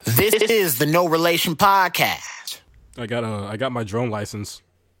This is the No Relation Podcast. I got my drone license.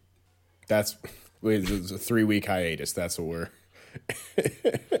 It's a 3-week hiatus. That's what we're.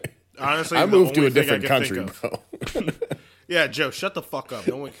 Honestly, I moved to a different country, bro. Yeah, Joe, shut the fuck up.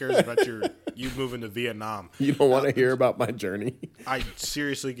 No one cares about you moving to Vietnam. You don't want to hear about my journey? I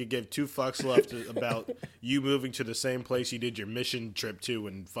seriously could give two fucks left about you moving to the same place you did your mission trip to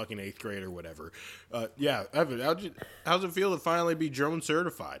in fucking 8th grade or whatever. Yeah, Evan, how's it feel to finally be drone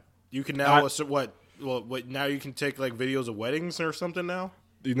certified? You can now now you can take like videos of weddings or something now?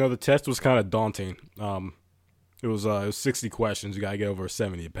 You know, the test was kind of daunting. It was 60 questions. You got to get over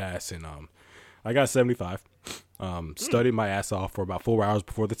 70 to pass, and I got 75. Studied my ass off for about 4 hours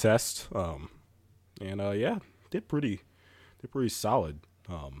before the test. Did pretty solid.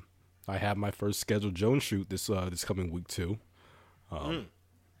 I have my first scheduled drone shoot this coming week too.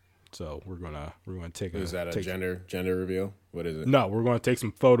 So we're gonna take. Is that a gender reveal? What is it? No, we're gonna take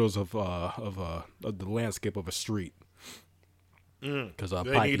some photos of the landscape of a street. Because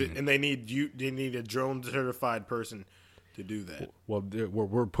they need a drone certified person to do that. Well,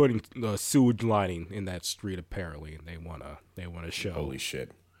 we're putting the sewage lining in that street apparently, and they wanna show. Holy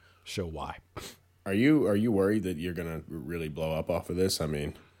shit! Show why. Are you worried that you're gonna really blow up off of this? I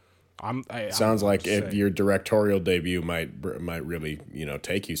mean, sounds like if your directorial debut might really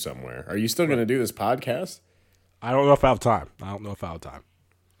take you somewhere. Are you still gonna do this podcast? I don't know if I have time.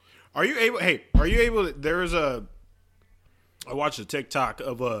 Are you able? Hey, are you able? I watched a TikTok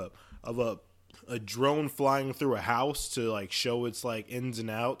of a drone flying through a house to like show its like ins and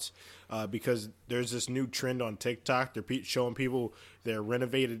outs, because there's this new trend on TikTok. They're showing people their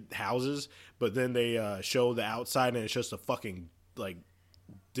renovated houses, but then they show the outside and it's just a fucking like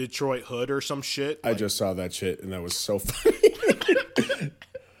Detroit hood or some shit. I just saw that shit and that was so funny.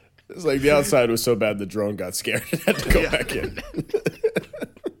 It's like the outside was so bad the drone got scared and had to go back in.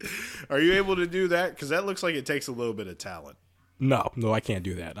 Are you able to do that? Because that looks like it takes a little bit of talent. No, I can't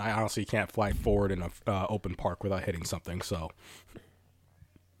do that. I honestly can't fly forward in a open park without hitting something. So,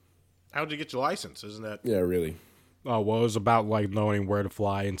 how'd you get your license? Isn't that? Yeah, really. Well, it was about like knowing where to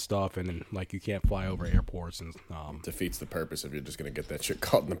fly and stuff, and then, like you can't fly over airports and defeats the purpose if you're just gonna get that shit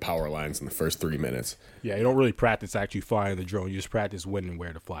caught in the power lines in the first 3 minutes. Yeah, you don't really practice actually flying the drone. You just practice when and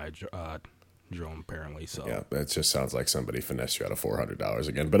where to fly a drone, apparently. So yeah, that just sounds like somebody finessed you out of $400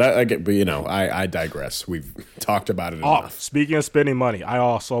 again. But I digress. We've talked about it enough. Speaking of spending money, I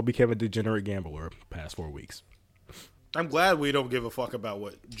also became a degenerate gambler the past 4 weeks. I'm glad we don't give a fuck about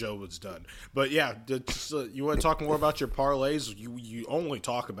what Joe has done. But yeah, you want to talk more about your parlays? You only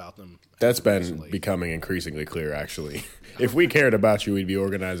talk about them. That's been becoming increasingly clear, actually. If we cared about you, we'd be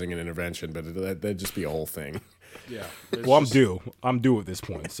organizing an intervention, but that'd just be a whole thing. Yeah. Well, I'm due at this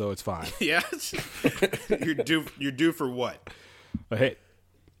point, so it's fine. Yeah. You're due for what? A hit.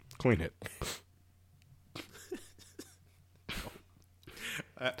 Clean hit.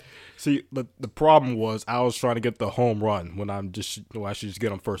 See, the problem was I was trying to get the home run when I should just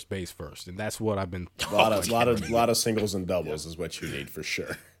get on first base first, and that's what I've been. A lot of singles and doubles is what you need for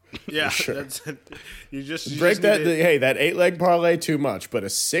sure. Yeah, for sure. You just break that. Hey, that 8-leg parlay too much, but a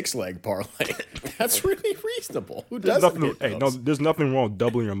 6-leg parlay that's really reasonable. Who doesn't? There's nothing wrong with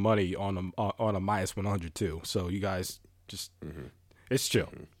doubling your money on a minus 100 too. So you guys just it's chill.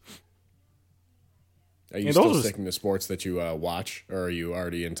 Are you still sticking to sports that you watch, or are you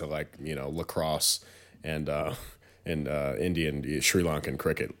already into like lacrosse and Indian Sri Lankan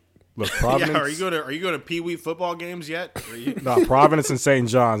cricket? Look, Providence. Yeah, are you going to Pee Wee football games yet? No, Providence and St.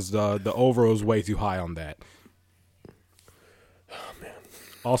 John's. The over is way too high on that. Oh man.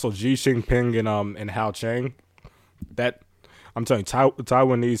 Also, Xi Jinping and Hao Chang. That I'm telling you,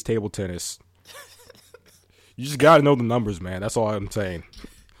 Taiwanese table tennis. You just got to know the numbers, man. That's all I'm saying.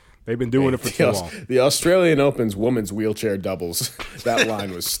 They've been doing it for too long. The Australian Open's women's wheelchair doubles. That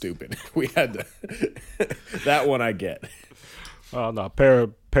line was stupid. We had to. That one I get. No,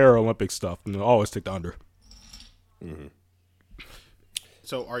 Paralympic stuff. Always take the under. Mm-hmm.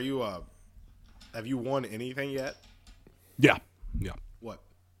 So, are you? Have you won anything yet? Yeah. What?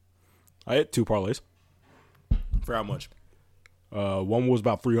 I hit 2 parlays. For how much? One was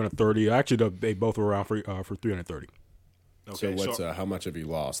about 330. Actually, they both were around for 330. Okay, so how much have you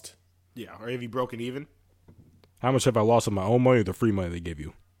lost? Yeah, or have you broken even? How much have I lost of my own money or the free money they gave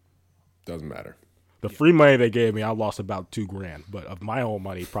you? Doesn't matter. The free money they gave me, I lost about $2,000, but of my own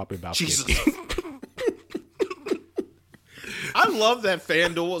money, probably about Jesus. 50. I love that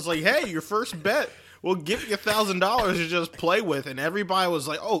FanDuel was like, "Hey, your first bet, we'll give you $1,000 to just play with," and everybody was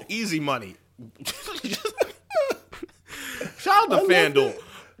like, "Oh, easy money." Shout out to FanDuel.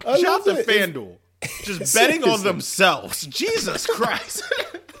 Shout out to FanDuel. Just betting on themselves. Jesus Christ.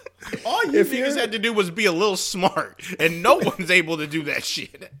 you niggas had to do was be a little smart, and no one's able to do that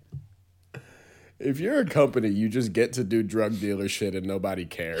shit. If you're a company, you just get to do drug dealer shit and nobody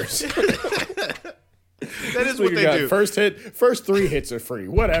cares. That is what they do. First 3 hits are free.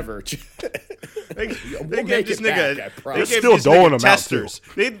 Whatever. They gave this nigga testers.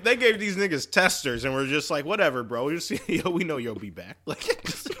 They gave these niggas testers, and we're just like, whatever, bro. We know you'll be back. Like,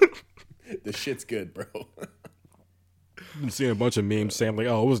 the shit's good, bro. I'm seeing a bunch of memes saying like,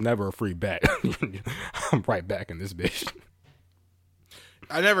 "Oh, it was never a free bet." I'm right back in this bitch.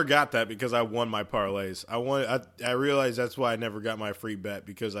 I never got that because I won my parlays. I realized that's why I never got my free bet,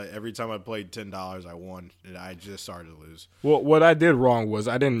 because every time I played $10, I won, and I just started to lose. Well, what I did wrong was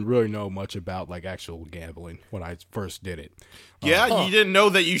I didn't really know much about like actual gambling when I first did it. Yeah, you didn't know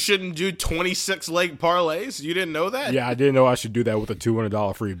that you shouldn't do 26 leg parlays? You didn't know that? Yeah, I didn't know I should do that with a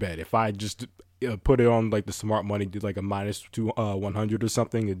 $200 free bet. If I just put it on like the smart money, did like a minus 100 or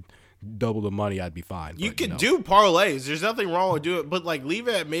something, and double the money, I'd be fine. You can do parlays. There's nothing wrong with doing it, but like leave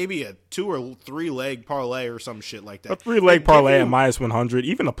it at maybe a 2 or 3 leg parlay or some shit like that. A 3 leg parlay at minus 100,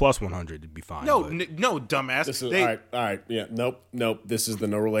 even a plus 100 would be fine. No, dumbass. This is, all right. Yeah, nope. This is the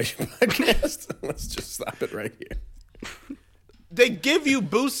No Relation podcast. Let's just stop it right here. They give you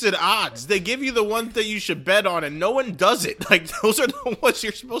boosted odds. They give you the ones that you should bet on, and no one does it. Like, those are the ones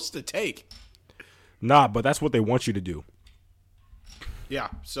you're supposed to take. Nah, but that's what they want you to do. Yeah,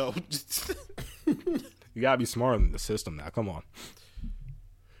 so you gotta be smarter than the system now. Come on.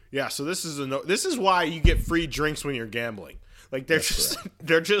 Yeah, so this is why you get free drinks when you're gambling. Like they're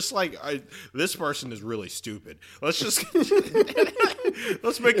just like this person is really stupid. Let's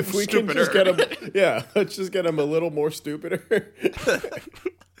make him stupider. Let's just get him a little more stupider.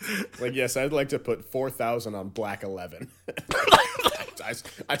 Like, yes, I'd like to put 4,000 on Black 11.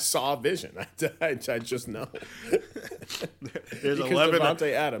 I saw a vision. I just know. There's because 11.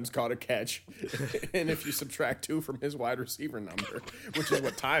 Devontae Adams caught a catch, and if you subtract 2 from his wide receiver number, which is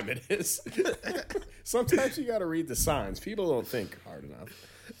what time it is, sometimes you got to read the signs. People don't think hard enough.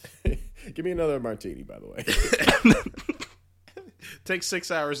 Give me another martini, by the way. Takes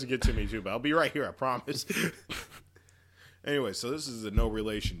 6 hours to get to me too, but I'll be right here. I promise. Anyway, so this is the No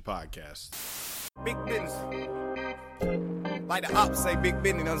Relation podcast. Big business. Like the ops say, big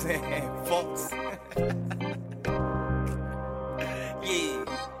business, you know what I'm saying? Folks. Yeah.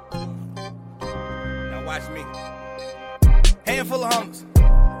 Now watch me. Handful of homies.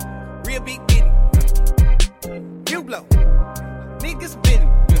 Real big business. You blow. Niggas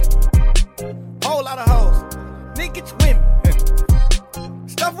business. Whole lot of hoes. Nigga get you women.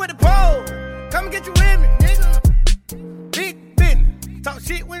 Stuff with the pole. Come get you women, nigga. Big business. Talk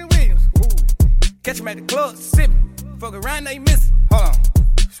shit when it wins. Catch him at the club, sippin'. Fuck around, they missing. Hold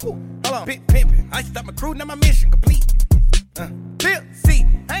on. Big pimpin'. I stop my crew, now my mission complete. Lil C,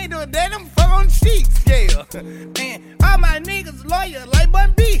 I ain't doing that, I'm fuck on the sheets. Yeah. And all my niggas loyal like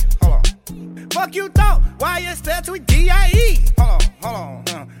Bun B. Hold on. Fuck you thought, why you start to a D.I.E. Hold on.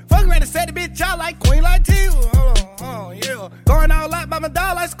 Fuck around and set the bitch out like Queen Latifah. Hold on, yeah. Going all out by my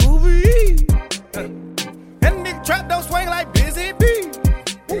dog like Scooby. And the nigga trap don't swing like Busy B.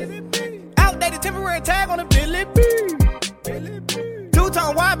 Outdated temporary tag on the Billy B.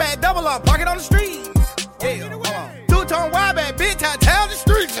 2-tone wide bag, double up, park it on the streets. Yeah, hold on. 2-tone wide bag, bitch, I tell the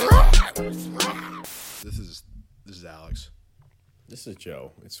streets. This is Alex. This is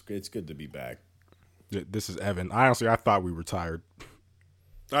Joe. It's good to be back. This is Evan. Honestly, I thought we retired.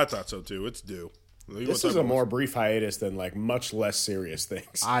 I thought so too. It's due. This is a more brief hiatus than like much less serious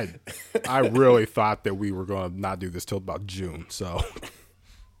things. I really thought that we were going to not do this till about June. So.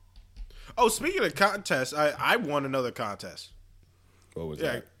 Oh, speaking of contests, I won another contest. What was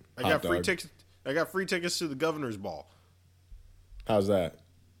that? I got free tickets. I got free tickets to the Governor's Ball. How's that?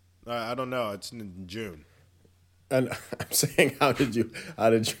 I don't know. It's in June. And I'm saying, how did you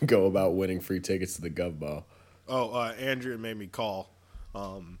go about winning free tickets to the Gov Ball? Oh, Andrea made me call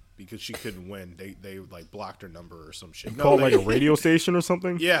because she couldn't win. They like blocked her number or some shit. Called like a radio station or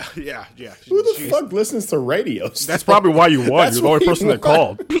something? Yeah. Who the fuck listens to radios? That's probably why you won. You're the only person that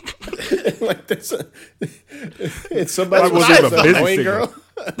called. Like it's somebody was a busy girl.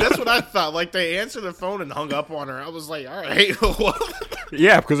 That's what I thought. Like they answered the phone and hung up on her. I was like, all right.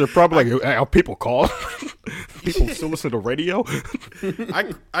 Yeah, because they're probably like, hey, people call. People still listen to radio.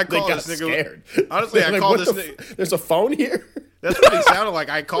 I called this nigga. Scared. Honestly, I called this nigga. There's a phone here. That's what he sounded like.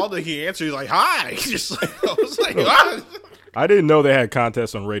 I called him. He answered. He's like, hi. Just like, I was like, what? I didn't know they had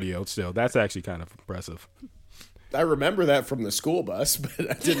contests on radio still. That's actually kind of impressive. I remember that from the school bus,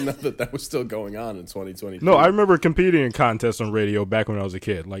 but I didn't know that was still going on in 2022. No, I remember competing in contests on radio back when I was a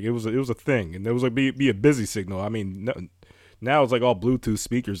kid. Like it was a thing, and there was like be a busy signal. I mean, now it's like all Bluetooth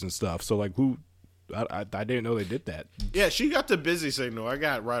speakers and stuff. So like who? I didn't know they did that. Yeah, she got the busy signal. I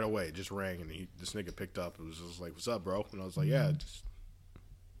got it right away. It just rang, and this nigga picked up. It was just like, "What's up, bro?" And I was like, "Yeah, it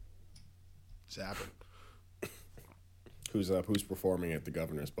just happened." Who's up? Who's performing at the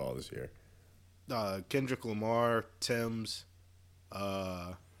Governor's Ball this year? Kendrick Lamar, Tim's,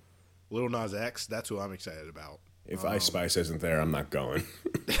 Lil Nas X. That's who I'm excited about. If Ice Spice isn't there, I'm not going.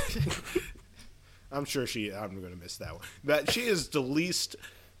 I'm sure I'm going to miss that one. That she is the least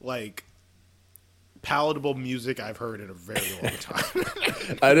like palatable music I've heard in a very long time.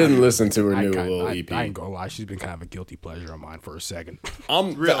 I didn't listen to her new little EP. I ain't gonna lie, she's been kind of a guilty pleasure of mine for a second.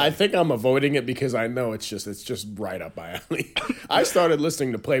 Really? I think I'm avoiding it because I know it's just right up my alley. I started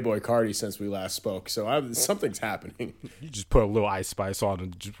listening to Playboy Cardi since we last spoke, so something's happening. You just put a little Ice Spice on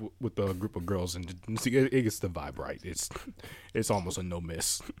and just with a group of girls, and it gets the vibe right. It's almost a no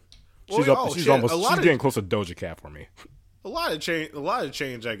miss. She's getting close to Doja Cat for me. A lot of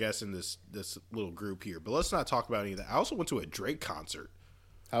change, I guess, in this little group here. But let's not talk about any of that. I also went to a Drake concert.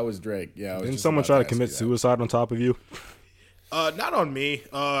 How was Drake? Yeah, didn't someone try to commit suicide on top of you? Not on me.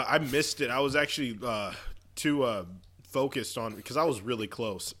 I missed it. I was actually too focused on because I was really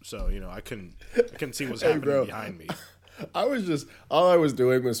close. So I couldn't see what's happening behind me. All I was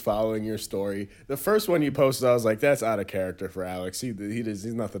doing was following your story. The first one you posted, I was like, that's out of character for Alex. He's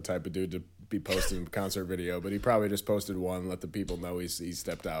not the type of dude to be posting a concert video, but he probably just posted one, let the people know he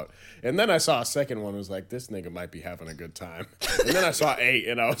stepped out. And then I saw a second one, was like, this nigga might be having a good time. And then I saw 8,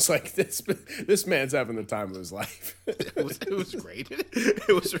 and I was like, this man's having the time of his life. It was great.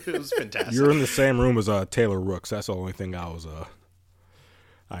 It was fantastic. You're in the same room as Taylor Rooks. That's the only thing I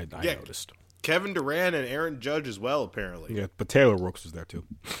noticed. Kevin Durant and Aaron Judge as well, apparently. Yeah, but Taylor Rooks was there too.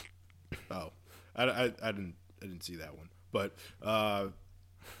 Oh, I didn't see that one, but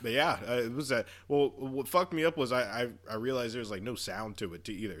yeah, it was that. Well, what fucked me up was I realized there was like no sound to it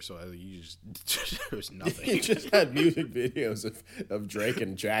either, so there was nothing. You just had music videos of Drake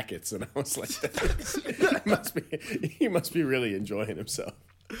in jackets, and I was like, he must be really enjoying himself.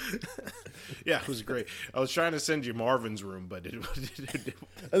 Yeah, it was great. I was trying to send you Marvin's Room, but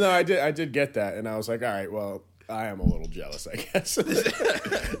No, I did get that, and I was like, all right, well, I am a little jealous, I guess.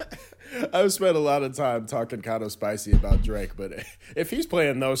 I've spent a lot of time talking kind of spicy about Drake, but if he's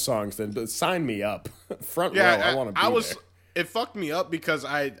playing those songs, then sign me up. Front row, I want to be there. It fucked me up because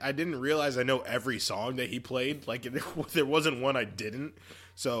I didn't realize I know every song that he played. Like, there wasn't one I didn't.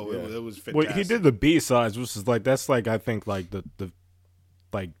 So yeah. It was fantastic. Well, he did the B-sides, which is like, that's like, I think, like, the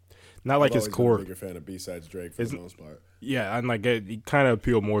like, not like his core. I'm a bigger fan of B-sides Drake for the most part. Yeah, and like he kind of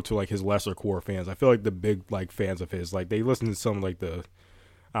appealed more to like his lesser core fans. I feel like the big like fans of his, like they listen to some like the,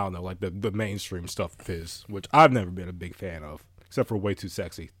 I don't know, like the mainstream stuff of his, which I've never been a big fan of, except for Way Too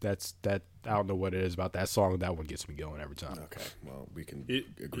Sexy. That I don't know what it is about that song. That one gets me going every time. Okay, well we can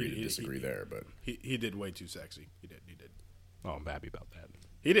agree to disagree there, but he did Way Too Sexy. He did. Oh, I'm happy about that.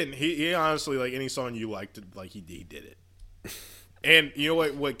 He didn't. He honestly, like any song you liked, like he did it. And you know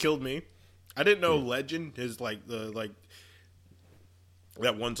what killed me? I didn't know Legend is like that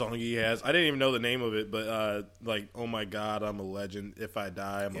one song he has. I didn't even know the name of it, but like, oh my God, I'm a legend. If I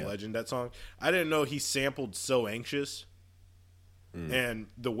die, I'm a legend. That song. I didn't know he sampled So Anxious. And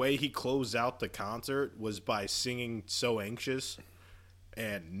the way he closed out the concert was by singing So Anxious.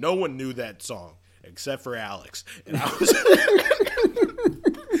 And no one knew that song except for Alex. And I was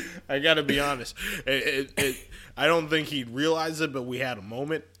I gotta be honest. I don't think he'd realize it, but we had a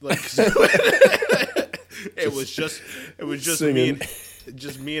moment. Like, so it was just singing.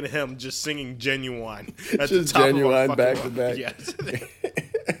 me and him just singing Genuine. At just the top Genuine of back to back. Yes.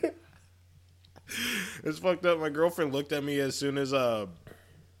 It's fucked up. My girlfriend looked at me as soon as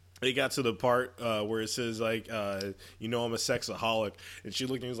it got to the part where it says like, I'm a sexaholic, and she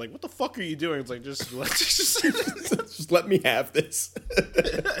looked at me and was like, "What the fuck are you doing?" It's like, just let me have this.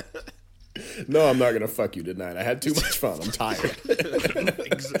 No, I'm not gonna fuck you tonight. I had too much fun. I'm tired.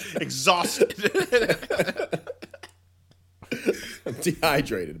 Exhausted. I'm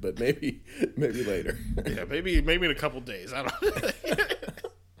dehydrated, but maybe later. Yeah, maybe in a couple days. I don't know.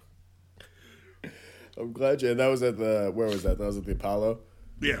 I'm glad you. And that was at where was that? That was at the Apollo.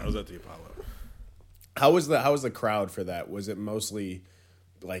 Yeah, I was at the Apollo. How was the crowd for that? Was it mostly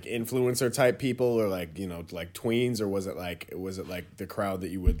like influencer type people, or like like tweens, or was it like the crowd that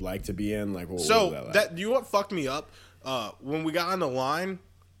you would like to be in? Like, what was that like? You know what fucked me up? When we got on the line,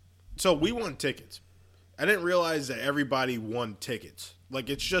 so we won tickets. I didn't realize that everybody won tickets. Like,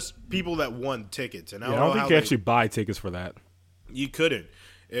 it's just people that won tickets, and I don't think you actually buy tickets for that. You couldn't.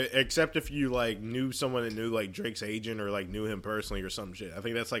 Except if you like knew someone that knew like Drake's agent, or like knew him personally or some shit. I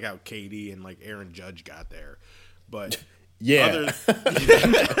think that's like how Katie and like Aaron Judge got there. But Yeah.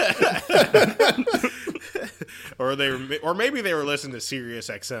 Or maybe they were listening to Sirius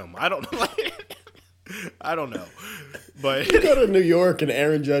XM. I don't know. I don't know. But you go to New York and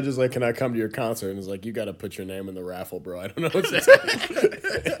Aaron Judge is like, "Can I come to your concert?" And it's like, "You got to put your name in the raffle, bro." I don't know what to tell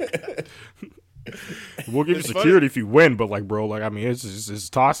you. We'll give you security if you win, but like, bro, like, I mean, it's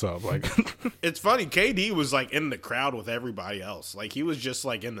toss up. Like, it's funny. KD was like in the crowd with everybody else. Like he was just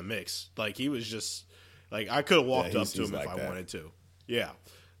like in the mix. Like he was just like I could have walked up to him if I wanted to. Yeah,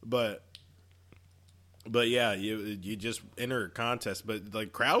 but yeah, you just enter a contest. But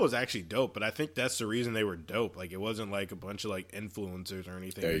like crowd was actually dope. But I think that's the reason they were dope. Like it wasn't like a bunch of like influencers or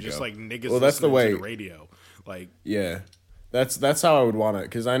anything. It was just like niggas listening to the radio. Like yeah. That's how I would want it,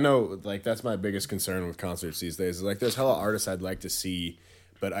 because I know like that's my biggest concern with concerts these days. Is like there's hella artists I'd like to see,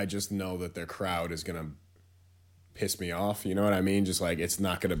 but I just know that their crowd is gonna piss me off. You know what I mean? Just like it's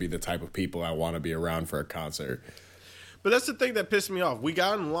not gonna be the type of people I want to be around for a concert. But that's the thing that pissed me off. We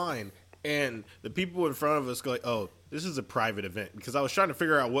got in line, and the people in front of us go like, "Oh, this is a private event," because I was trying to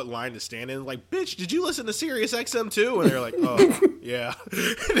figure out what line to stand in. Like, bitch, did you listen to Sirius XM too? And they're like, "Oh, yeah."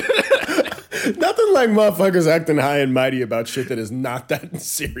 Nothing like motherfuckers acting high and mighty about shit that is not that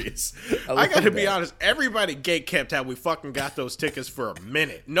serious. I gotta be honest, everybody gatekept how we fucking got those tickets for a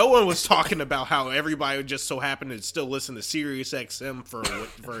minute. No one was talking about how everybody just so happened to still listen to Sirius XM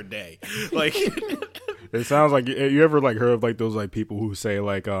for a day. Like, it sounds like you ever like heard of like those like people who say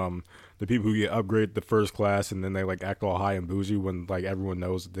like the people who get upgraded to first class and then they like act all high and bougie when like everyone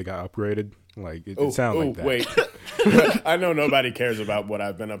knows that they got upgraded. Like it sounds like that. Wait, I know nobody cares about what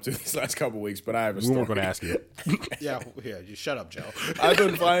I've been up to these last couple weeks, but I have a story. We weren't going to ask you. yeah, you shut up, Joe. I've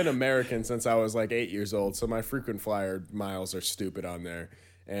been flying American since I was like 8 years old, so my frequent flyer miles are stupid on there.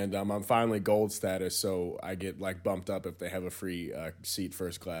 And I'm finally gold status, so I get like bumped up if they have a free seat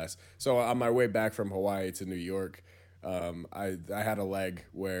first class. So on my way back from Hawaii to New York, I had a leg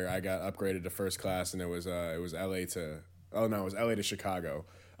where I got upgraded to first class, and it was LA to Chicago.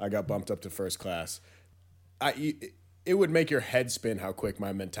 I got bumped up to first class. It would make your head spin how quick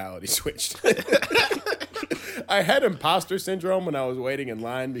my mentality switched. I had imposter syndrome when I was waiting in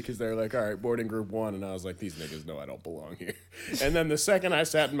line because they were like, all right, boarding group 1. And I was like, these niggas know I don't belong here. And then the second I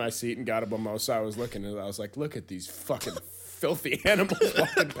sat in my seat and got a mimosa, I was looking and I was like, look at these fucking filthy animals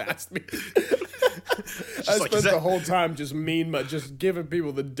walking past me. I spent the whole time just just giving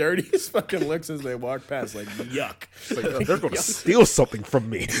people the dirtiest fucking looks as they walk past, like yuck. Like, they're going to steal something from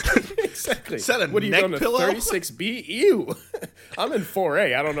me. Exactly. Is that a what are you neck going to pillow? 36B? Ew. I'm in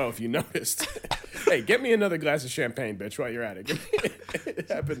 4A. I don't know if you noticed. Hey, get me another glass of champagne, bitch, while you're at it.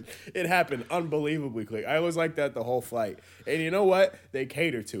 It happened unbelievably quick. I was like that the whole flight. And you know what? They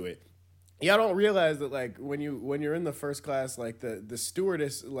cater to it. Y'all don't realize that like when you're in the first class, like the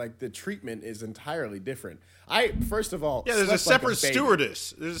stewardess, like the treatment is entirely different. First of all, there's a separate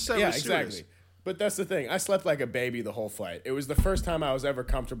stewardess. There's a separate stewardess. Exactly. But that's the thing. I slept like a baby the whole flight. It was the first time I was ever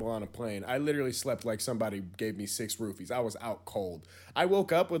comfortable on a plane. I literally slept like somebody gave me 6 roofies. I was out cold. I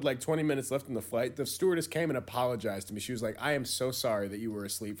woke up with like 20 minutes left in the flight. The stewardess came and apologized to me. She was like, I am so sorry that you were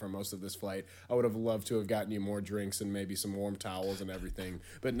asleep for most of this flight. I would have loved to have gotten you more drinks and maybe some warm towels and everything.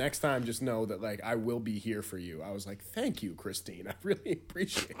 But next time, just know that like I will be here for you. I was like, thank you, Christine. I really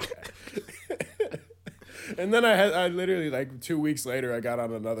appreciate that. And then I literally like 2 weeks later, I got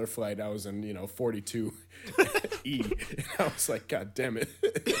on another flight. I was in 42E. And I was like, God damn it!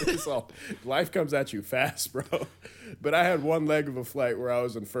 Life comes at you fast, bro. But I had one leg of a flight where I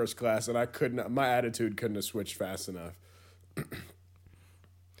was in first class, and my attitude couldn't have switched fast enough.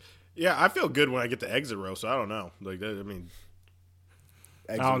 Yeah, I feel good when I get the exit row. So I don't know. Like that, I mean.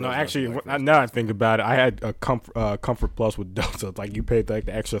 I don't know. Actually, now I think about it, I had a Comfort Plus with Delta. Like you paid like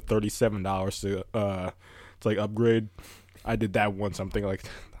the extra $37 to like upgrade. I did that once. I'm thinking like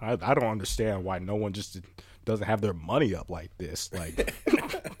I don't understand why no one just doesn't have their money up like this. Like,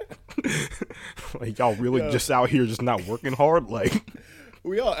 like y'all really just out here just not working hard. Like.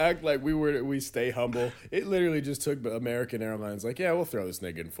 We all act like we stay humble. It literally just took American Airlines like, yeah, we'll throw this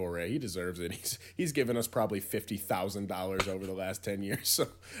nigga in 4A. He deserves it. He's given us probably $50,000 over the last 10 years. So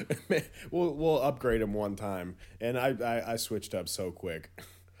man, we'll upgrade him one time. And I switched up so quick.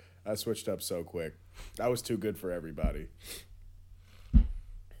 I was too good for everybody.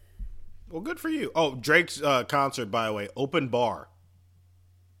 Well, good for you. Oh, Drake's concert, by the way, open bar.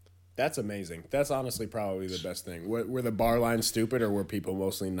 That's amazing. That's honestly probably the best thing. Were the bar lines stupid, or were people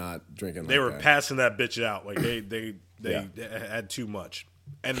mostly not drinking? They were passing that bitch out. Like they had too much,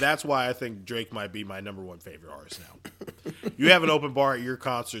 and that's why I think Drake might be my number 1 favorite artist now. You have an open bar at your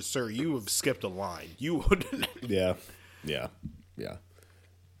concert, sir. You have skipped a line. You would. Yeah.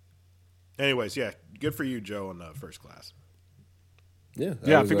 Anyways, yeah, good for you, Joe, in first class.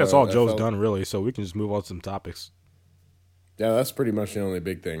 I think that's all Joe's done, really, so we can just move on to some topics. Yeah, that's pretty much the only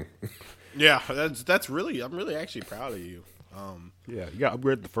big thing. Yeah, that's really, I'm really actually proud of you. Yeah, you got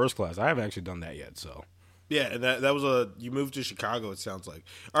upgraded to first class. I haven't actually done that yet, so. Yeah, and that was you moved to Chicago, it sounds like.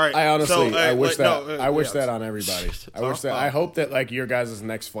 All right. I honestly, I wish that on everybody. I hope that like your guys'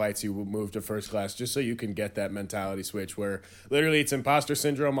 next flights you will move to first class just so you can get that mentality switch where literally it's imposter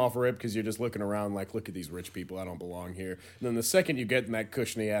syndrome off a rip because you're just looking around like, look at these rich people, I don't belong here. And then the second you get in that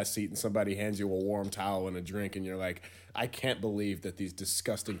cushiony ass seat and somebody hands you a warm towel and a drink and you're like, I can't believe that these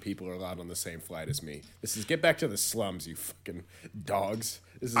disgusting people are allowed on the same flight as me. This is get back to the slums, you fucking dogs.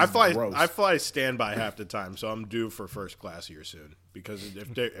 This is gross. I fly standby half the time, so I'm due for first class here soon. Because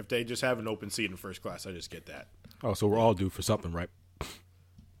if they just have an open seat in first class, I just get that. Oh, so we're all due for something, right?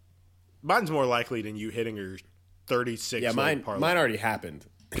 Mine's more likely than you hitting your 36. Yeah, mine already happened.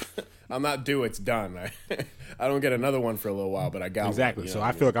 I'm not due; it's done. I don't get another one for a little while, but I got exactly. One, so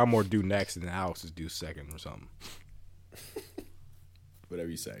I feel like I'm more due next, and Alex is due second or something. Whatever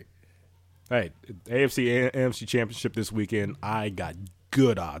you say. Hey, AFC and NFC Championship this weekend. I got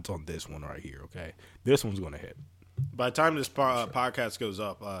good odds on this one right here, okay? This one's going to hit. By the time this podcast goes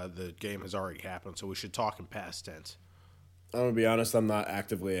up, the game has already happened, so we should talk in past tense. I'm going to be honest, I'm not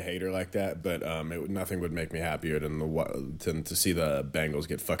actively a hater like that, but nothing would make me happier than to see the Bengals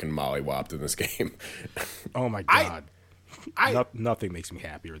get fucking mollywopped in this game. Oh, my God. Nothing makes me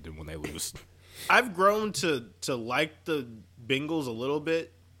happier than when they lose. I've grown to like the Bengals a little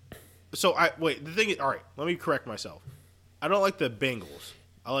bit. So, the thing is, all right, let me correct myself. I don't like the Bengals.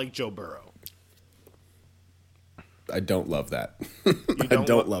 I like Joe Burrow. I don't love that. I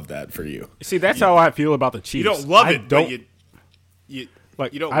don't love that for you. See, that's how I feel about the Chiefs. You don't love it, but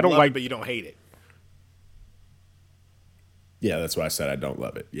you don't love it, but you don't hate it. Yeah, that's why I said I don't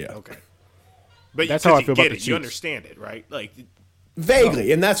love it. Yeah. Okay. But that's how I feel about the Chiefs. You understand it, right? Like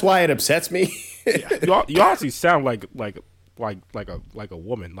vaguely, and that's why it upsets me. Yeah. You honestly sound like a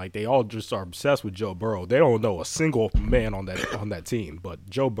woman. Like they all just are obsessed with Joe Burrow. They don't know a single man on that team, but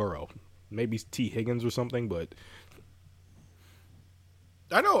Joe Burrow. Maybe T. Higgins or something, but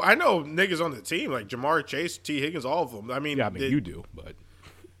I know niggas on the team like Jamar Chase, T. Higgins, all of them. I mean, you do, but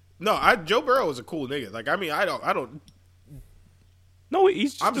no, Joe Burrow is a cool nigga. Like, I mean, I don't. No,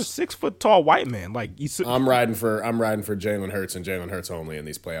 he's just a 6 foot tall white man. Like I'm riding for Jalen Hurts and Jalen Hurts only in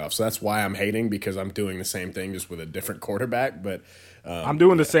these playoffs. So that's why I'm hating because I'm doing the same thing just with a different quarterback. But I'm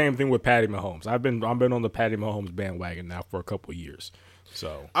doing the same thing with Patty Mahomes. I've been on the Patty Mahomes bandwagon now for a couple of years.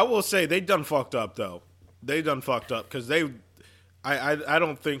 So I will say they done fucked up though. They done fucked up because I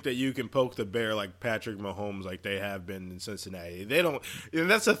don't think that you can poke the bear like Patrick Mahomes like they have been in Cincinnati. They don't, and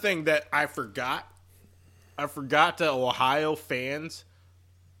that's the thing that I forgot. I forgot that Ohio fans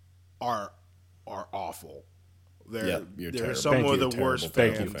are awful. They're some of the worst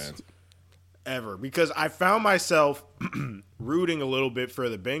fans ever. Because I found myself rooting a little bit for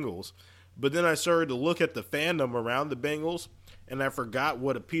the Bengals, but then I started to look at the fandom around the Bengals, and I forgot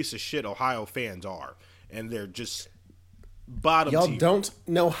what a piece of shit Ohio fans are, and they're just bottom. Y'all tier. Don't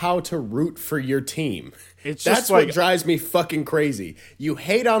know how to root for your team. That's what drives me fucking crazy. You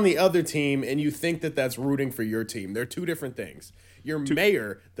hate on the other team and you think that that's rooting for your team. They're two different things. Your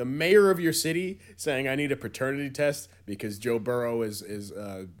mayor, the mayor of your city, saying I need a paternity test because Joe Burrow is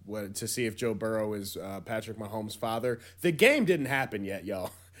to see if Joe Burrow is Patrick Mahomes' father. The game didn't happen yet,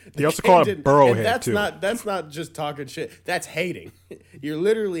 y'all. They also call it Burrowhead too. That's not just talking shit. That's hating. You're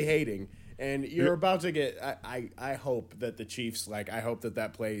literally hating. And you're about to get. I hope that the Chiefs I hope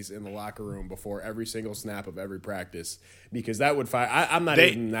that plays in the locker room before every single snap of every practice because that would fight. I'm not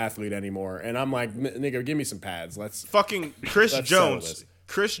even an athlete anymore, and I'm like, nigga, give me some pads. Let's fucking Chris Jones.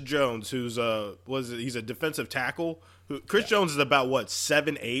 Chris Jones, who's he's a defensive tackle. Chris Jones is about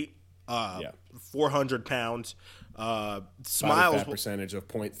 7'8", 400 pounds. Smiles fat percentage of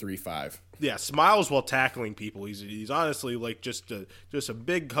 0.35. Yeah, smiles while tackling people. He's honestly like just a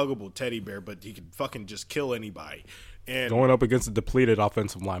big huggable teddy bear, but he can fucking just kill anybody. And going up against a depleted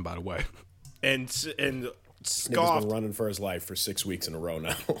offensive line, by the way. And scoffed, been running for his life for 6 weeks in a row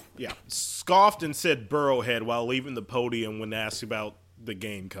now. Yeah, scoffed and said Burrowhead while leaving the podium when asked about the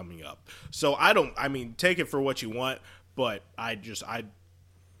game coming up. So I mean, take it for what you want, but I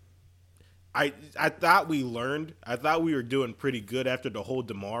thought we learned. I thought we were doing pretty good after the whole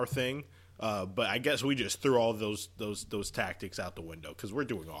DeMar thing, but I guess we just threw all those tactics out the window because we're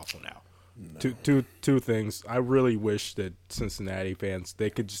doing awful now. No. Two things. I really wish that Cincinnati fans they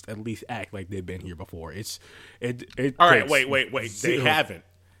could just at least act like they've been here before. All right, wait. They haven't.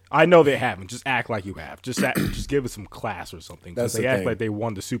 I know they haven't. Just act like you have. Just give it some class or something. Because they act like they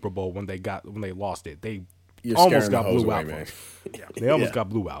won the Super Bowl when they lost it. They almost got blew out. They almost got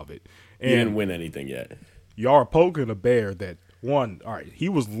blew out of it. And you didn't win anything yet. Y'all are poking a bear that, one, all right, he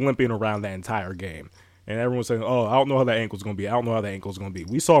was limping around that entire game. And everyone's saying, oh, I don't know how that ankle's going to be. I don't know how that ankle's going to be.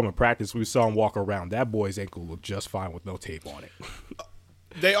 We saw him in practice. We saw him walk around. That boy's ankle looked just fine with no tape on it.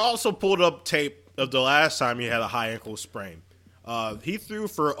 They also pulled up tape of the last time he had a high ankle sprain. He threw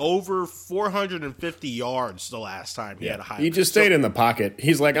for over 450 yards the last time he had a high ankle. He just stayed in the pocket.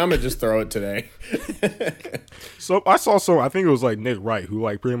 He's like, I'm going to just throw it today. So I saw I think it was like Nick Wright, who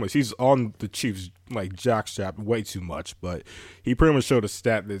like pretty much, he's on the Chiefs like jockstrap way too much, but he pretty much showed a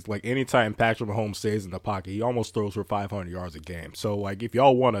stat that like anytime Patrick Mahomes stays in the pocket, he almost throws for 500 yards a game. So like if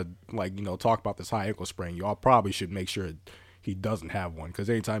y'all want to like, talk about this high ankle sprain, y'all probably should make sure he doesn't have one, because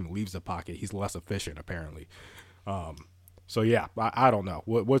anytime he leaves the pocket, he's less efficient apparently. So yeah, I don't know.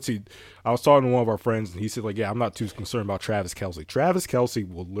 What's he? I was talking to one of our friends, and he said like, yeah, I'm not too concerned about Travis Kelce. Travis Kelce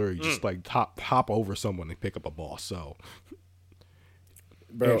will literally just like hop over someone and pick up a ball. So,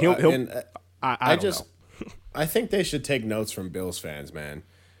 bro, I don't know. I think they should take notes from Bills fans, man.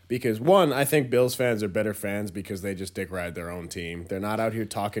 Because one, I think Bills fans are better fans because they just dick ride their own team. They're not out here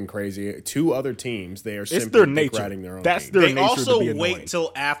talking crazy to other teams. They are simply dick riding their own team. Their they nature also to be wait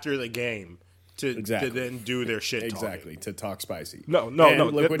till after the game to then do their shit talking. Exactly, to talk spicy. No.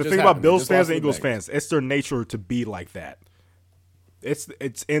 The thing about Bills fans and Eagles fans, it's their nature to be like that. It's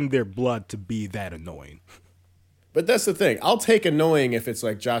in their blood to be that annoying. But that's the thing. I'll take annoying if it's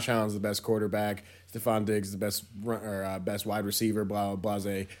like Josh Allen's the best quarterback, Stephon Diggs the best best wide receiver, blah blah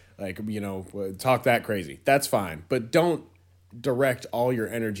blah. Like, talk that crazy. That's fine. But don't direct all your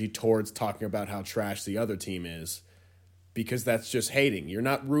energy towards talking about how trash the other team is, because that's just hating. You're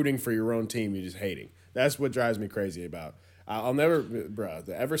not rooting for your own team. You're just hating. That's what drives me crazy about. I'll never, bro.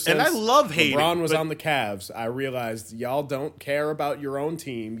 Ever since and I love hating, LeBron was on the Cavs, I realized y'all don't care about your own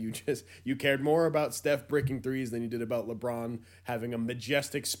team. You cared more about Steph breaking threes than you did about LeBron having a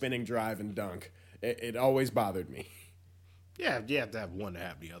majestic spinning drive and dunk. It always bothered me. Yeah, you have to have one to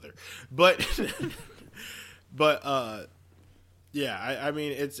have the other. But, I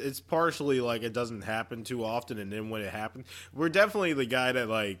mean, it's partially like it doesn't happen too often, and then when it happens, we're definitely the guy that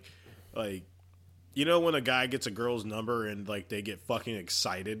like, when a guy gets a girl's number and like they get fucking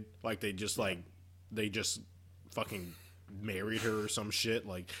excited, like they just fucking married her or some shit,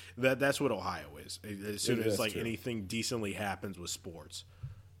 like that's what Ohio is. As soon as like anything decently happens with sports,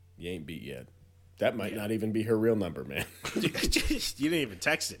 you ain't beat yet. That might not even be her real number, man. You didn't even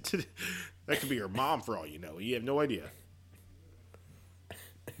text it. That could be her mom for all you know. You have no idea.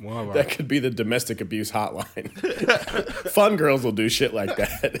 That could be the domestic abuse hotline. Fun girls will do shit like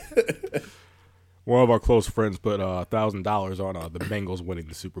that. One of our close friends put $1,000 on the Bengals winning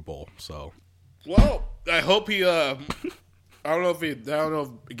the Super Bowl. So, well, I hope he. I don't know if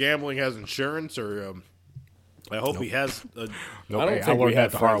gambling has insurance or. I hope he has. I don't think we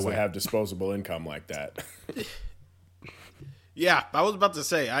have friends that have disposable income like that. Yeah, I was about to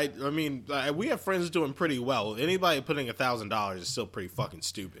say. I mean, we have friends doing pretty well. Anybody putting $1,000 is still pretty fucking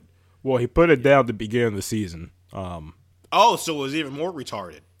stupid. Well, he put it down at the beginning of the season. So it was even more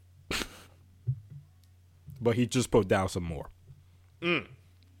retarded. But he just put down some more.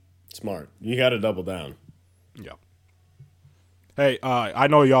 Smart. You got to double down. Yeah. Hey, I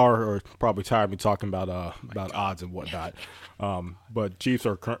know y'all are probably tired of me talking about odds and whatnot, but Chiefs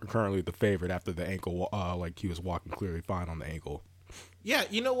are currently the favorite after the ankle. Like he was walking clearly fine on the ankle. Yeah,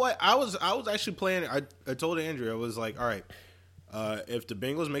 you know what? I was actually playing. I told Andrew, I was like, all right, if the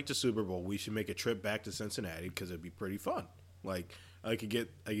Bengals make the Super Bowl, we should make a trip back to Cincinnati because it'd be pretty fun. Like I could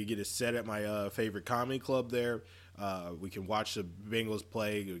get a set at my favorite comedy club there. We can watch the Bengals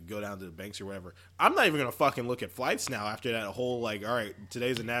play, go down to the banks or whatever. I'm not even gonna fucking look at flights now after that whole like, all right,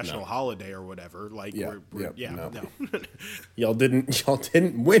 today's a national holiday or whatever. Like, no. Y'all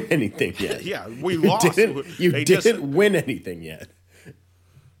didn't win anything yet. Yeah, we lost. You didn't win anything yet.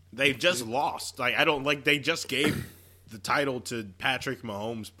 They just lost. Like they just gave the title to Patrick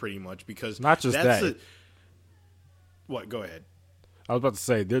Mahomes pretty much because not just that. What? Go ahead. I was about to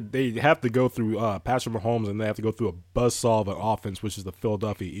say they have to go through Patrick Mahomes and they have to go through a buzzsaw of an offense, which is the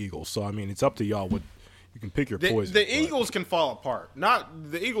Philadelphia Eagles. So I mean, it's up to y'all. You can pick your poison. The Eagles can fall apart.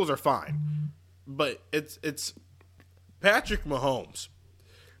 The Eagles are fine, but it's Patrick Mahomes.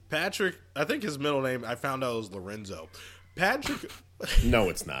 Patrick, I think his middle name I found out was Lorenzo. Patrick. No,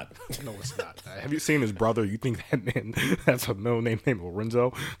 it's not. No, it's not. Have you seen his brother? You think that's a middle name named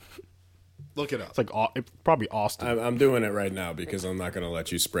Lorenzo? Look it up. It's like it's probably Austin. I'm doing it right now because I'm not going to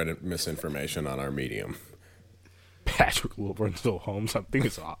let you spread misinformation on our medium. Patrick Lorenzo Holmes. I think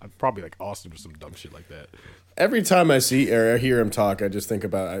it's probably like Austin or some dumb shit like that. Every time I see or hear him talk, I just think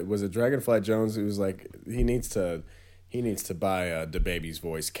about, was it Dragonfly Jones who was like, he needs to buy DaBaby's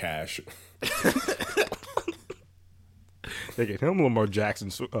voice cash. They get him Lamar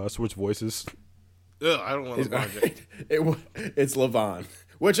Jackson switch voices. Ugh, I don't want Lamar Jackson. It's Levon.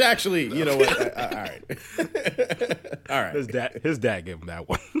 Which actually, you know what? All right. All right. His dad gave him that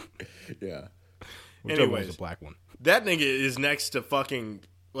one. Yeah. Anyways, was a black one. That nigga is next to fucking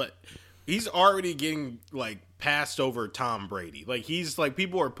what? He's already getting like passed over Tom Brady. Like he's like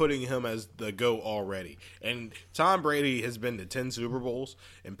people are putting him as the GOAT already. And Tom Brady has been to 10 Super Bowls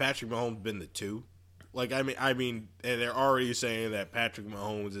and Patrick Mahomes been to 2. Like I mean, and they're already saying that Patrick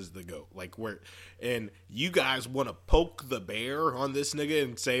Mahomes is the GOAT. Like and you guys want to poke the bear on this nigga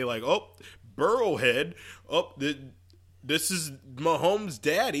and say like, oh, Burrowhead, this is Mahomes'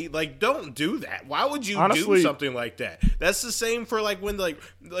 daddy. Like, don't do that. Why would you do something like that? That's the same for like when like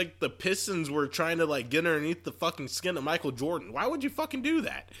the Pistons were trying to like get underneath the fucking skin of Michael Jordan. Why would you fucking do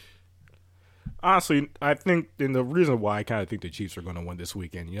that? Honestly, I think, and the reason why I kind of think the Chiefs are going to win this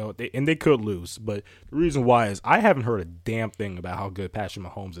weekend, you know, they could lose, but the reason why is I haven't heard a damn thing about how good Patrick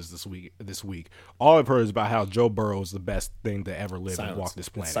Mahomes is this week. All I've heard is about how Joe Burrow is the best thing to ever live and walk this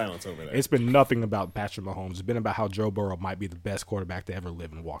planet. Silence over there. It's been nothing about Patrick Mahomes. It's been about how Joe Burrow might be the best quarterback to ever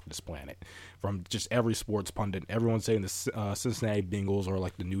live and walk this planet. From just every sports pundit, everyone's saying the Cincinnati Bengals are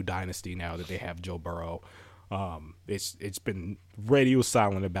like the new dynasty now that they have Joe Burrow. It's been radio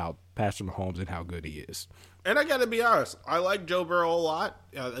silent about Patrick Mahomes and how good he is. And I got to be honest, I like Joe Burrow a lot.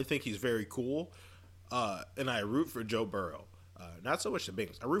 I think he's very cool, and I root for Joe Burrow. Not so much the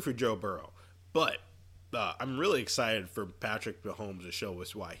Bengals. I root for Joe Burrow, but I'm really excited for Patrick Mahomes to show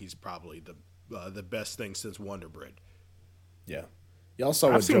us why he's probably the best thing since Wonder Bread. Yeah, y'all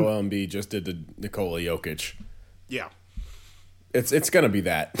saw what Joel Embiid just did to Nikola Jokic. Yeah. It's going to be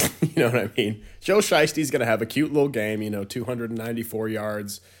that. You know what I mean? Joe Shiesty's going to have a cute little game, 294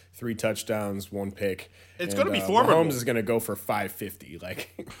 yards, 3 touchdowns, 1 pick. It's going to be formidable. Mahomes is going to go for 550.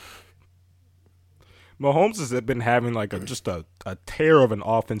 Like Mahomes has been having like just a tear of an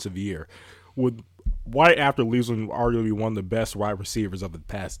offensive year, with right after losing arguably one of the best wide receivers of the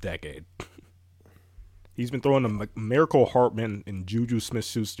past decade. He's been throwing to Miracle Hartman and Juju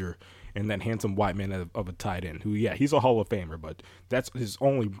Smith-Schuster and that handsome white man of a tight end who, yeah, he's a Hall of Famer, but that's his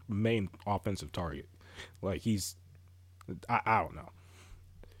only main offensive target. Like, I don't know.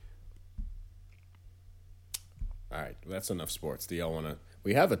 All right, that's enough sports. Do y'all want to?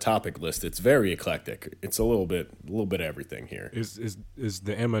 We have a topic list. It's very eclectic. It's a little bit everything here. Is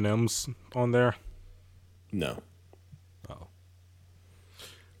the M&Ms on there? No. Oh.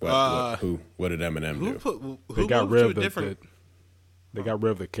 What did Eminem do? They got rid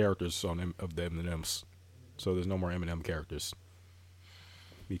of the characters of the M&Ms, so there's no more M&M characters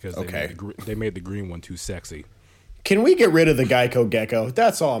because they made the green one too sexy. Can we get rid of the Geico Gecko?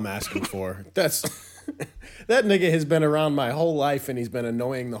 That's all I'm asking for. That nigga has been around my whole life and he's been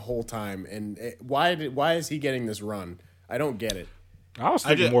annoying the whole time. And why is he getting this run? I don't get it. I was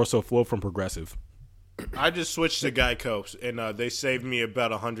thinking more so Flow from Progressive. I just switched to Geico, and they saved me about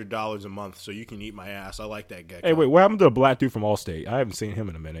 $100 a month, so you can eat my ass. I like that Geico. Hey, wait, what happened to the black dude from Allstate? I haven't seen him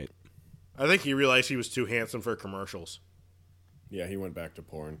in a minute. I think he realized he was too handsome for commercials. Yeah, he went back to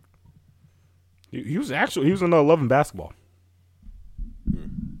porn. He was in Love and Basketball.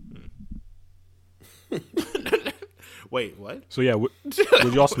 Wait, what? So yeah, would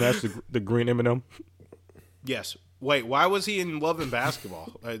y'all smash the green M&M? Yes. Wait, why was he in Love and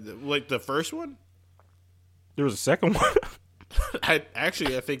Basketball? Like the first one? There was a second one? I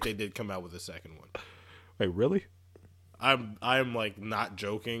think they did come out with a second one. Wait, really? I'm like not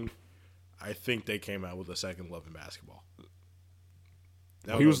joking. I think they came out with a second Love and Basketball.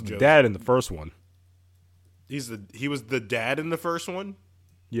 He was the dad in the first one. He was the dad in the first one?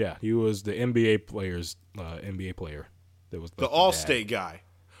 Yeah, he was the NBA player. That was the Allstate guy.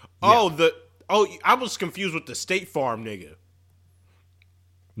 Yeah. I was confused with the State Farm nigga.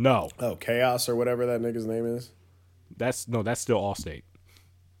 No. Oh, Chaos or whatever that nigga's name is? That's still Allstate.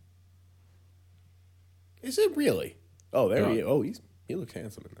 Is it really? Oh, there he is. Oh, he looks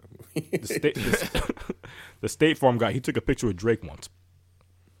handsome in that movie. The State Farm guy, he took a picture with Drake once.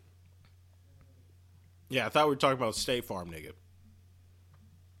 Yeah, I thought we were talking about State Farm nigga.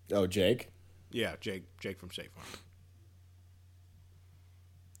 Oh, Jake? Yeah, Jake from State Farm.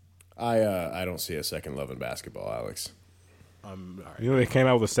 I don't see a second Love and Basketball, Alex. All right. You know they came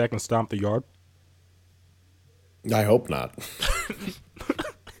out with a second Stomp the Yard? I hope not.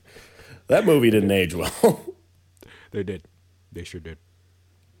 That movie didn't age well. They did. They sure did.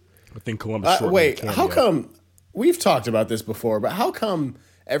 I think Columbus. Wait, how come we've talked about this before, but how come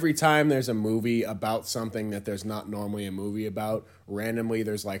every time there's a movie about something that there's not normally a movie about, randomly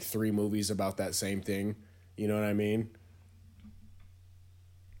there's like 3 movies about that same thing? You know what I mean?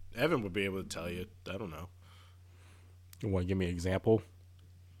 Evan would be able to tell you. I don't know. You want to give me an example?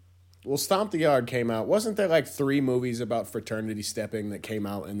 Well, Stomp the Yard came out. Wasn't there like 3 movies about fraternity stepping that came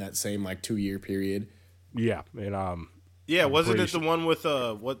out in that same like 2-year period? Yeah, and yeah, wasn't it the one with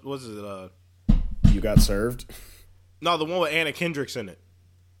what was it? You Got Served? No, the one with Anna Kendrick's in it.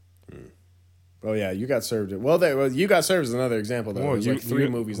 Oh yeah, You Got Served. Well, You Got Served is another example though. There's like 3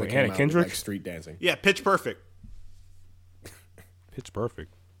 movies that came Anna out Kendrick? with, like, street dancing. Yeah, Pitch Perfect. Pitch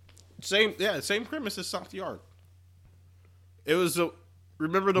Perfect. Same premise as Stomp the Yard. It was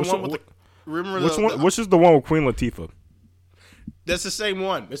remember the one with the remember which one? Which is the one with Queen Latifah? That's the same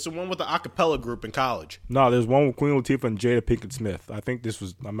one. It's the one with the acapella group in college. No, there's one with Queen Latifah and Jada Pinkett Smith. I think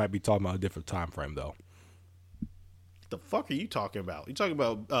I might be talking about a different time frame though. The fuck are you talking about? You talking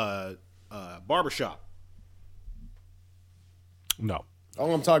about Barbershop? No.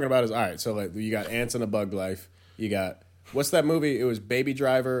 All I'm talking about is, all right, so like you got Ants in a Bug Life. You got, what's that movie? It was Baby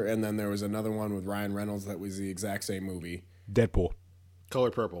Driver, and then there was another one with Ryan Reynolds that was the exact same movie. Deadpool.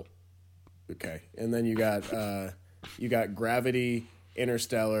 Color Purple. Okay. And then you got Gravity,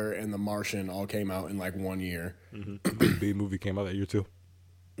 Interstellar, and The Martian all came out in like 1 year. Mm-hmm. B movie came out that year too.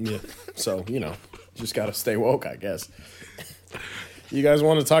 Yeah. So, just got to stay woke, I guess. You guys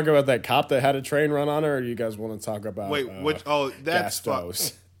want to talk about that cop that had a train run on her, or do you guys want to talk about that's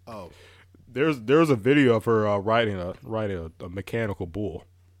Gastos? Oh. There's a video of her riding a mechanical bull.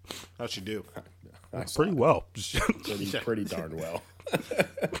 How'd she do? Pretty well. pretty darn well.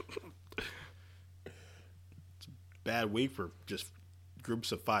 Bad week for just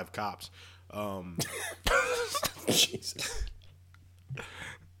groups of 5 cops. Jesus.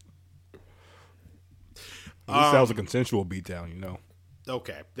 At least that was a consensual beatdown,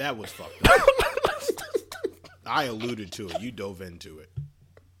 Okay, that was fucked up. I alluded to it. You dove into it.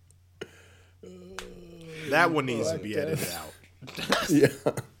 That one needs to be edited out. Yeah.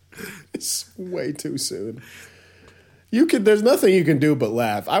 It's way too soon. There's nothing you can do but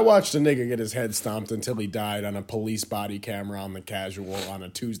laugh. I watched a nigga get his head stomped until he died on a police body camera on the casual on a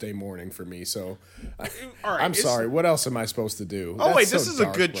Tuesday morning for me. So I'm sorry. What else am I supposed to do? Oh, wait, this is a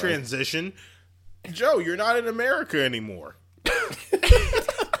good transition. Joe, you're not in America anymore.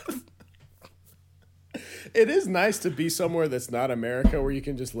 It is nice to be somewhere that's not America, where you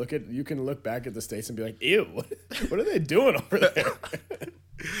can just look back at the States and be like, ew, what are they doing over there?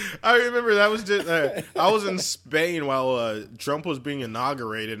 I remember that was just, I was in Spain while Trump was being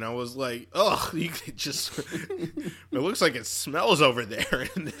inaugurated, and I was like, ugh, it looks like it smells over there.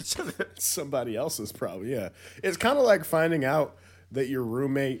 Somebody else's problem, yeah. It's kind of like finding out that your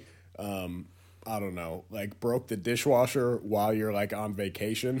roommate, I don't know, like broke the dishwasher while you're like on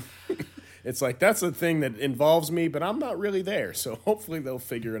vacation. It's like, that's a thing that involves me, but I'm not really there. So hopefully they'll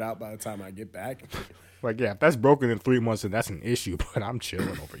figure it out by the time I get back. Like, yeah, if that's broken in 3 months, then that's an issue. But I'm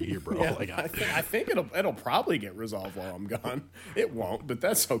chilling over here, bro. Yeah, I think it'll probably get resolved while I'm gone. It won't, but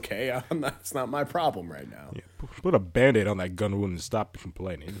that's okay. It's not my problem right now. Yeah, put a Band-Aid on that gun wound and stop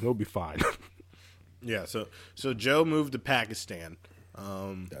complaining. It'll be fine. Yeah, so Joe moved to Pakistan.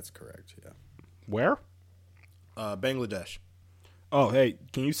 That's correct, yeah. Where? Bangladesh. Oh, hey,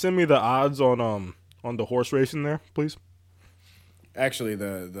 can you send me the odds on the horse racing there, please? Actually,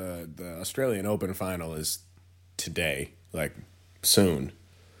 the Australian Open final is today, like soon,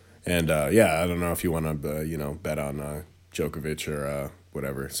 and I don't know if you want to bet on Djokovic or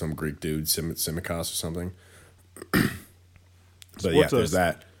whatever, some Greek dude, Tsimikas or something. But yeah, there's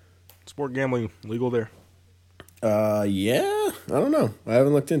that. Sport gambling legal there? Yeah, I don't know. I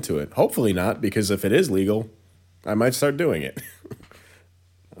haven't looked into it. Hopefully not, because if it is legal, I might start doing it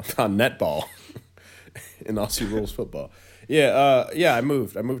on netball in Aussie rules football. Yeah, I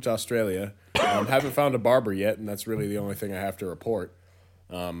moved. I moved to Australia. Haven't found a barber yet, and that's really the only thing I have to report.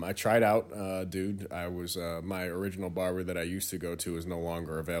 I tried out, dude. I was my original barber that I used to go to is no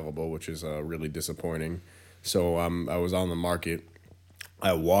longer available, which is really disappointing. So I was on the market.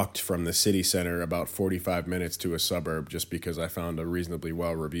 I walked from the city center about 45 minutes to a suburb just because I found a reasonably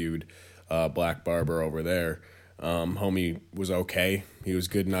well-reviewed black barber over there. Homie was okay. He was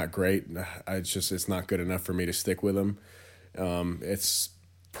good, not great. It's not good enough for me to stick with him. It's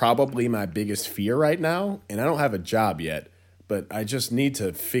probably my biggest fear right now, and I don't have a job yet, but I just need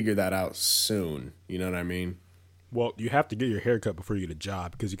to figure that out soon. You know what I mean? Well, you have to get your haircut before you get a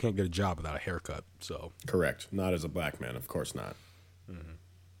job, because you can't get a job without a haircut. So correct. Not as a black man, of course not. Mm-hmm.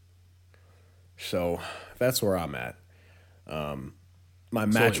 So that's where I'm at. My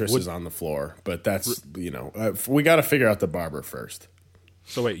mattress is on the floor, but that's, we got to figure out the barber first.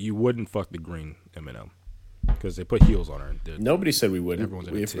 So wait, you wouldn't fuck the green M&M because they put heels on her. Nobody said we wouldn't.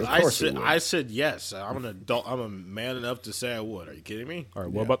 I said yes. I'm an adult. I'm a man enough to say I would. Are you kidding me? All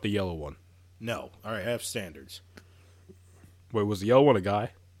right. What about the yellow one? No. All right. I have standards. Wait, was the yellow one a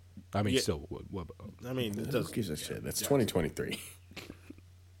guy? I mean, still. What I mean, it doesn't give a shit. That's 2023.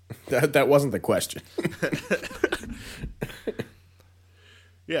 That wasn't the question.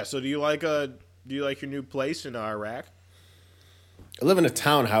 Yeah. So do you like your new place in Iraq? I live in a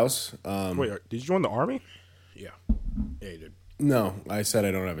townhouse. Wait, did you join the army? Yeah. Yeah, you did. No, I said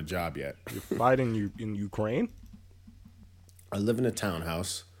I don't have a job yet. You're fighting in Ukraine? I live in a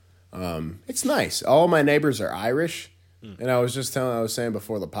townhouse. It's nice. All my neighbors are Irish. And I was saying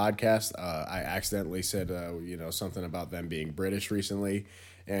before the podcast, I accidentally said, something about them being British recently,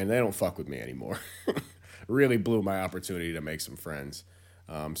 and they don't fuck with me anymore. Really blew my opportunity to make some friends.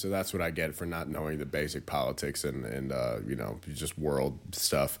 So that's what I get for not knowing the basic politics and just world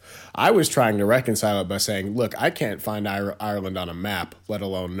stuff. I was trying to reconcile it by saying, look, I can't find Ireland on a map, let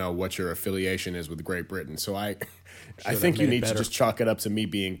alone know what your affiliation is with Great Britain. So I think you need to just chalk it up to me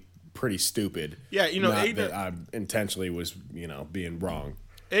being pretty stupid. Yeah, that I intentionally was, being wrong.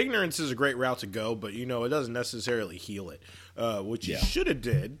 Ignorance is a great route to go, but it doesn't necessarily heal it. What you should have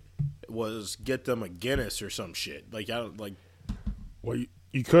did was get them a Guinness or some shit. Well,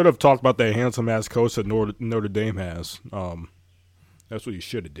 you could have talked about that handsome ass coach that Notre Dame has. That's what you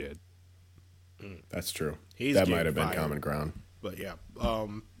should have did. That's true. That might have been common ground. But yeah,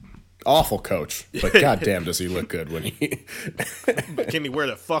 awful coach, but goddamn, does he look good when he? But can he wear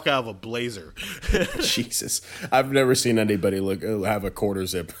the fuck out of a blazer? Jesus, I've never seen anybody have a quarter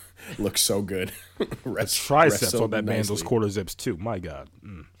zip look so good. Triceps on that man, those quarter zips too. My God.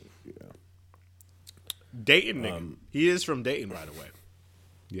 Yeah. Dayton nigga. He is from Dayton, by the way.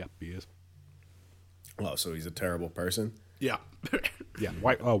 Yeah, he is. Oh, so he's a terrible person? Yeah. Yeah,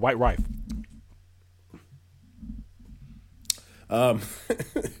 White Rife. I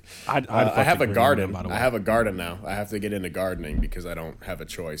have a garden. I have a garden now. I have to get into gardening because I don't have a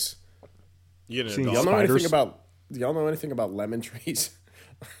choice. Y'all know anything about lemon trees?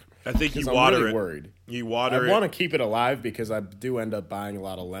 I think you water I'm really it. Worried. You water it. I want to keep it alive because I do end up buying a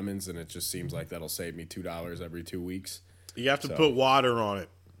lot of lemons, and it just seems like that'll save me $2 every 2 weeks. You have to put water on it.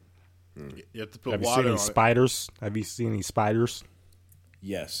 You have to put water on it. Have you seen any spiders? Have you seen any spiders?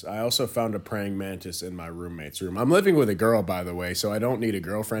 Yes. I also found a praying mantis in my roommate's room. I'm living with a girl, by the way, so I don't need a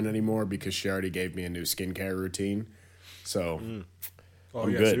girlfriend anymore because she already gave me a new skincare routine. So, I'm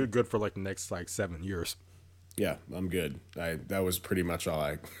good. So you're good for the next 7 years. Yeah, I'm good. That was pretty much all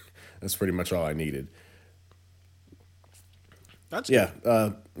I. That's pretty much all I needed. That's good.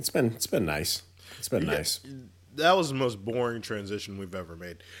 It's been nice. It's been nice. That was the most boring transition we've ever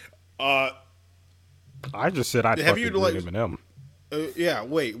made. I just said I'd fuck the green M&M. Yeah,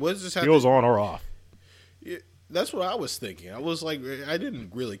 wait. What does this have? Feels on or off? Yeah, that's what I was thinking. I was like, I didn't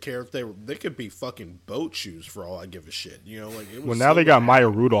really care if they could be fucking boat shoes for all I give a shit. It was well, now they got Maya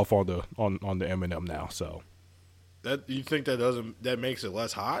Rudolph on the M&M now. So that you think that makes it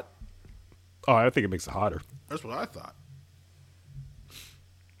less hot? Oh, I think it makes it hotter. That's what I thought.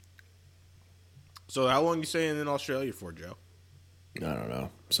 So how long you staying in Australia for, Joe? I don't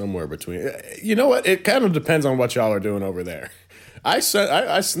know. Somewhere between. You know what? It kind of depends on what y'all are doing over there. I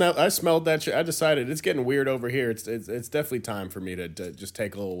smelled that shit. I decided it's getting weird over here. It's definitely time for me to just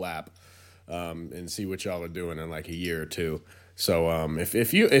take a little lap and see what y'all are doing in a year or two. So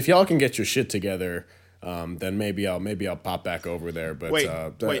if y'all can get your shit together, then maybe I'll pop back over there. But wait.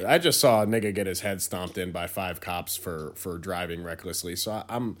 I just saw a nigga get his head stomped in by 5 cops for driving recklessly. So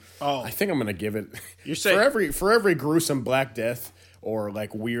I think I'm gonna give it. You're saying for every gruesome Black Death or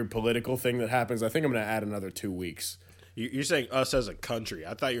weird political thing that happens, I think I'm gonna add another 2 weeks. You're saying us as a country.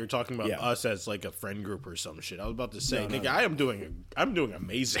 I thought you were talking about us as a friend group or some shit. I was about to say, nigga, no. I'm doing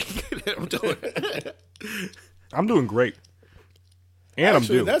amazing. I'm doing great. And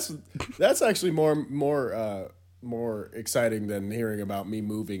actually, that's actually more exciting than hearing about me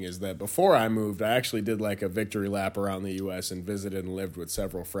moving. Is that before I moved, I actually did a victory lap around the U.S. and visited and lived with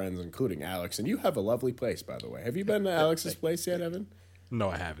several friends, including Alex. And you have a lovely place, by the way. Have you been to Alex's place yet, Evan? No,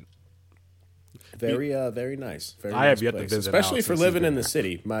 I haven't. Very nice. Very I nice have yet place. to visit, especially Alex, for living in the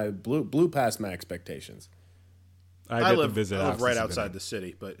city. My blew past my expectations. I live right outside the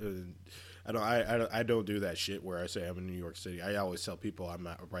city, but I don't do that shit where I say I'm in New York City. I always tell people I'm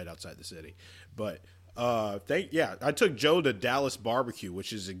right outside the city. But I took Joe to Dallas Barbecue,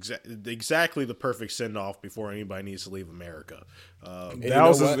 which is exactly the perfect send off before anybody needs to leave America.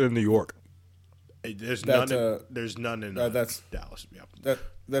 Dallas is in New York. There's none in Dallas. Yeah.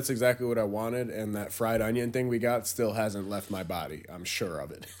 That's exactly what I wanted, and that fried onion thing we got still hasn't left my body. I'm sure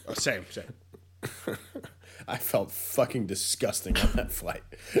of it. Same. I felt fucking disgusting on that flight.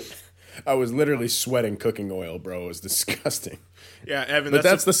 I was literally sweating cooking oil, bro. It was disgusting. Yeah, Evan. But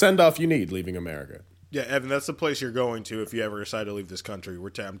that's the send-off you need leaving America. Yeah, Evan, that's the place you're going to if you ever decide to leave this country.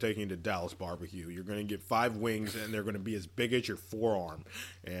 I'm taking you to Dallas Barbecue. You're going to get 5 wings, and they're going to be as big as your forearm.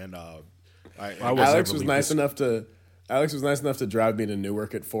 And Alex was nice enough to drive me to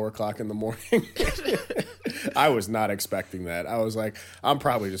Newark at 4:00 in the morning. I was not expecting that. I was like, I'm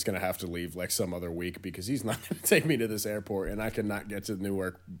probably just going to have to leave like some other week because he's not going to take me to this airport, and I cannot get to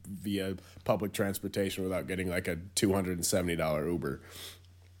Newark via public transportation without getting like a $270 Uber.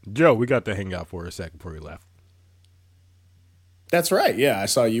 Joe, we got to hang out for a second before we left. That's right. Yeah, I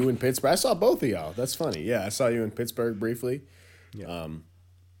saw you in Pittsburgh. I saw both of y'all. That's funny. Yeah, I saw you in Pittsburgh briefly. Yeah.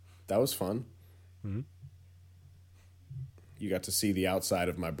 That was fun. Mm-hmm. You got to see the outside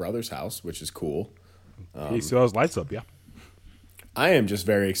of my brother's house, which is cool. He still has lights up, yeah. I am just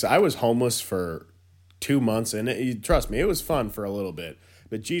very excited. I was homeless for 2 months, and trust me, it was fun for a little bit.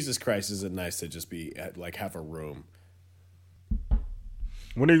 But Jesus Christ, is it nice to just be have a room.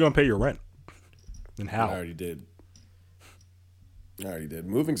 When are you going to pay your rent? And how? I already did.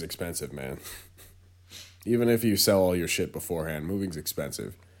 Moving's expensive, man. Even if you sell all your shit beforehand, moving's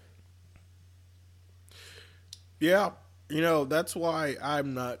expensive. Yeah, that's why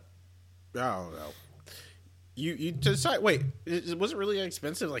I'm not. I don't know. You decide. Wait, was it really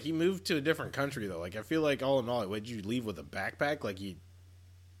expensive? Like, he moved to a different country though. Like, I feel like all in all, did you leave with a backpack? Like, you.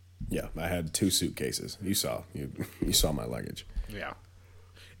 Yeah, I had 2 suitcases. You saw my luggage. Yeah.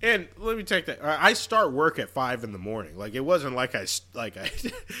 And let me take that. I start work at 5 in the morning. Like, it wasn't like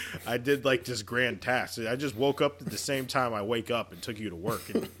I did like this grand task. I just woke up at the same time I wake up and took you to work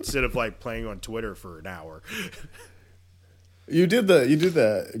instead of like playing on Twitter for an hour. You did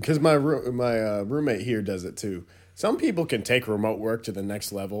the because my roommate here does it too. Some people can take remote work to the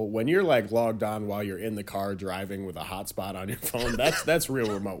next level. When you're like logged on while you're in the car driving with a hotspot on your phone, that's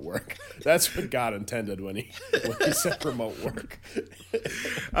real remote work. That's what God intended when he said remote work.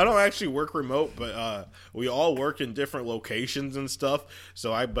 I don't actually work remote, but we all work in different locations and stuff.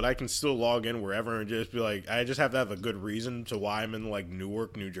 But I can still log in wherever and just be like, I just have to have a good reason to why I'm in like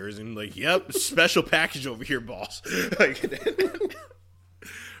Newark, New Jersey. I'm like, yep, special package over here, boss.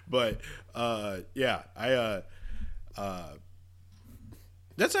 But yeah,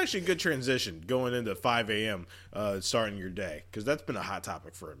 that's actually a good transition going into 5 a.m. Starting your day, because that's been a hot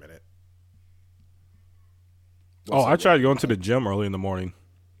topic for a minute. I tried going to the gym early in the morning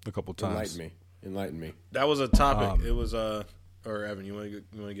a couple times. Enlighten me. That was a topic. It was or Evan, you want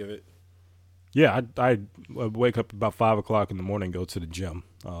to give it? Yeah, I wake up about 5 o'clock in the morning and go to the gym.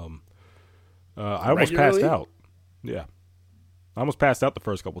 I almost passed out. Yeah, I almost passed out the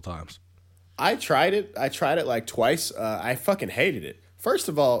first couple times. I tried it like twice. I fucking hated it. First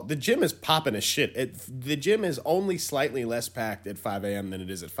of all, the gym is popping as shit. The gym is only slightly less packed at 5 a.m. than it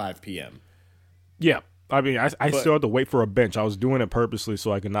is at 5 p.m. Yeah. I mean, I still had to wait for a bench. I was doing it purposely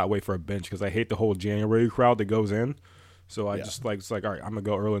so I could not wait for a bench because I hate the whole January crowd that goes in. So I just like, it's like, all right, I'm going to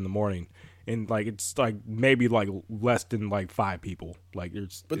go early in the morning. And like, it's like maybe like less than like 5 people. Like,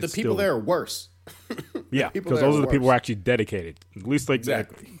 But the people there are worse. Yeah, because those are the people who are actually dedicated. At least like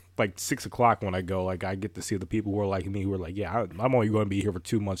exactly. Like 6 o'clock when I go, like I get to see the people who are like me, who are like, yeah, I'm only going to be here for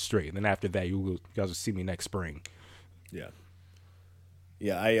 2 months straight, and then after that, you guys will see me next spring. Yeah,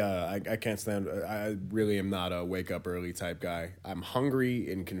 yeah. I can't stand. I really am not a wake up early type guy. I'm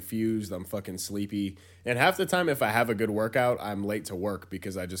hungry and confused. I'm fucking sleepy, and half the time, if I have a good workout, I'm late to work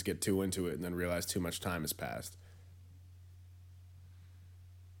because I just get too into it and then realize too much time has passed.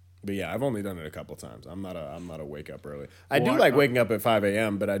 But yeah, I've only done it a couple times. I'm not a wake up early. I do like waking up at 5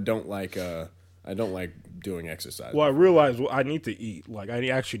 a.m., but I don't like doing exercise. Well, I realized I need to eat. Like I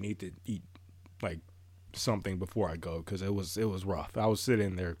actually need to eat like something before I go because it was rough. I was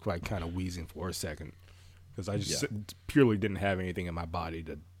sitting there like kind of wheezing for a second because I just purely didn't have anything in my body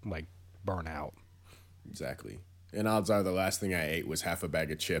to like burn out. Exactly. And odds are the last thing I ate was half a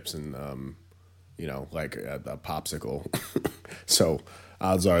bag of chips and like a popsicle. So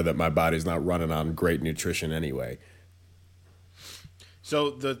odds are that my body's not running on great nutrition anyway.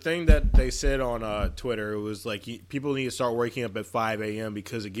 So the thing that they said on Twitter was like people need to start waking up at 5 a.m.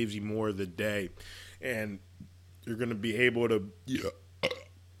 because it gives you more of the day, and you're going to be able to.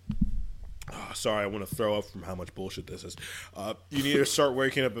 Sorry, I want to throw up from how much bullshit this is. You need to start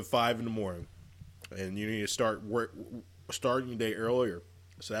waking up at 5 in the morning, and you need to starting your day earlier,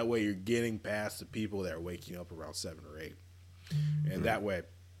 so that way you're getting past the people that are waking up around 7 or 8. And that way,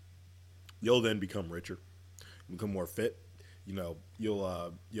 You'll then become richer, become more fit. You'll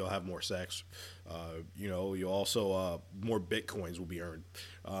have more sex. You'll also more Bitcoins will be earned.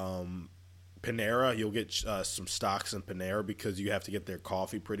 Panera, you'll get some stocks in Panera because you have to get their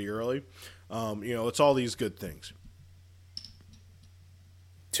coffee pretty early. It's all these good things.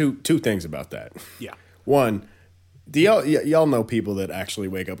 Two things about that. Yeah. One, do y'all know people that actually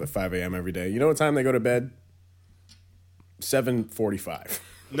wake up at 5 a.m. every day? You know what time they go to bed? 7:45.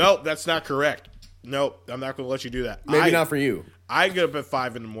 Nope, that's not correct. Nope, I'm not going to let you do that. Maybe not for you. I get up at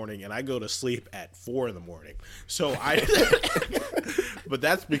 5 in the morning and I go to sleep at 4 in the morning. So but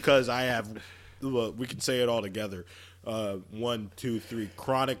that's because I have, we can say it all together. 1, 2, 3,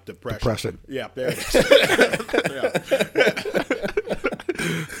 chronic depression. Yeah, there it is.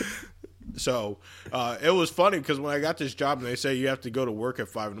 So it was funny because when I got this job and they say you have to go to work at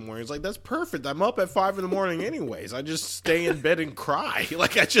 5 in the morning, it's like, that's perfect. I'm up at 5 in the morning anyways. I just stay in bed and cry.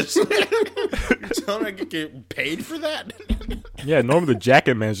 Like, I just, you're telling me I get paid for that? Yeah, normally the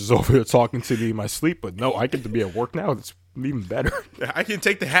jacket man's just over there talking to me in my sleep, but no, I get to be at work now. It's even better. I can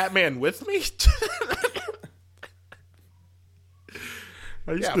take the Hat Man with me?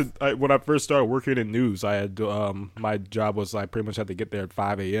 When I first started working in news, I had my job was I pretty much had to get there at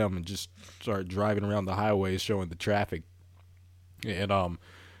 5 a.m. and just start driving around the highways showing the traffic. And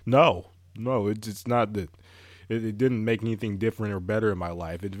it's not that it didn't make anything different or better in my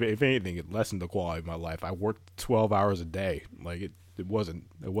life. If anything, it lessened the quality of my life. I worked 12 hours a day. Like it wasn't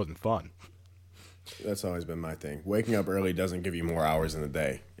fun. That's always been my thing. Waking up early doesn't give you more hours in the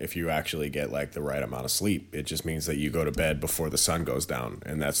day if you actually get like the right amount of sleep. It just means that you go to bed before the sun goes down,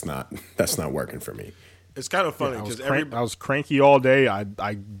 and that's not working for me. It's kind of funny because I was cranky all day. I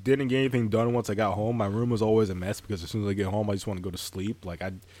didn't get anything done once I got home. My room was always a mess because as soon as I get home, I just want to go to sleep. Like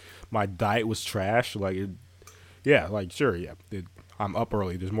my diet was trash. I'm up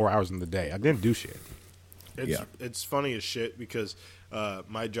early. There's more hours in the day. I didn't do shit. It's funny as shit because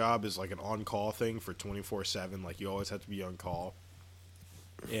my job is like an on-call thing for 24/7. Like, you always have to be on call.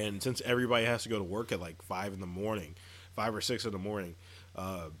 And since everybody has to go to work at like 5 or 6 in the morning,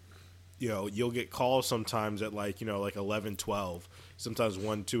 you'll get calls sometimes at like 11, 12, sometimes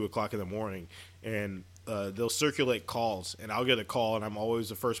 1, 2 o'clock in the morning. And they'll circulate calls, and I'll get a call, and I'm always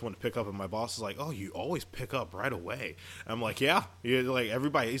the first one to pick up, and my boss is like, "Oh, you always pick up right away." I'm like, "Yeah." He's like,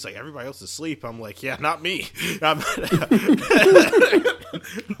 everybody else is asleep. I'm like, "Yeah, not me. I'm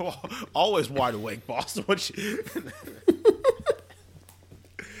always wide awake, boss."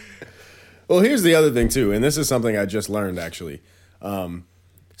 Well, here's the other thing too, and this is something I just learned actually.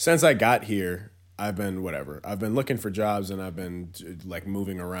 Since I got here, I've been looking for jobs, and I've been like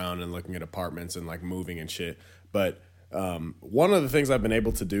moving around and looking at apartments and like moving and shit. But one of the things I've been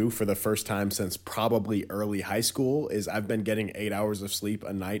able to do for the first time since probably early high school is I've been getting 8 hours of sleep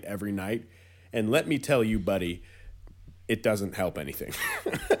a night every night. And let me tell you, buddy, it doesn't help anything.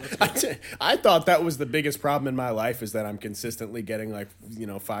 I thought that was the biggest problem in my life, is that I'm consistently getting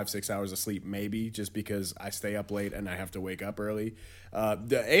 5-6 hours of sleep, maybe just because I stay up late and I have to wake up early.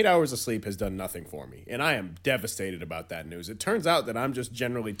 The 8 hours of sleep has done nothing for me, and I am devastated about that news. It turns out that I'm just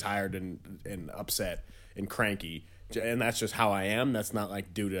generally tired and upset and cranky, and that's just how I am. That's not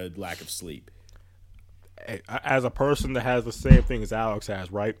like due to lack of sleep. As a person that has the same thing as Alex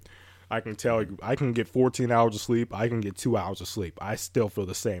has, right? I can tell you, I can get 14 hours of sleep. I can get 2 hours of sleep. I still feel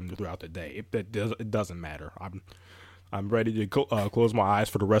the same throughout the day. It doesn't matter. I'm ready to close my eyes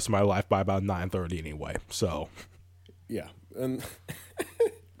for the rest of my life by about 9:30 anyway. So, yeah, and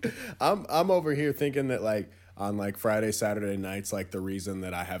I'm over here thinking that on Friday, Saturday nights, the reason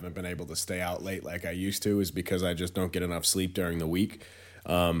that I haven't been able to stay out late like I used to is because I just don't get enough sleep during the week.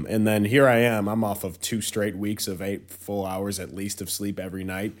 And then here I am. I'm off of 2 straight weeks of 8 full hours at least of sleep every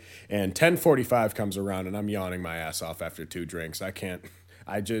night. And 10:45 comes around, and I'm yawning my ass off after 2 drinks. I can't.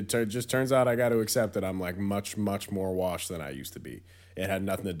 Just turns out I got to accept that I'm much, much more washed than I used to be. It had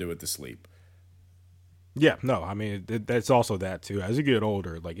nothing to do with the sleep. Yeah, no, I mean that's also that too. As you get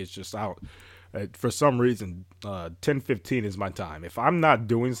older, it's just out. For some reason, 10:15 is my time. If I'm not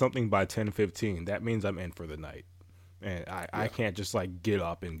doing something by 10:15, that means I'm in for the night. And I can't just get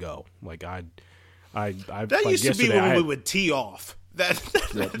up and go. That used to be when we would tee off.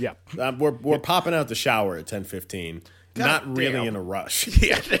 Yeah. We're popping out the shower at 10:15. Not really in a rush.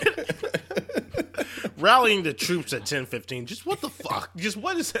 Yeah. Rallying the troops at 10:15. Just what the fuck? Just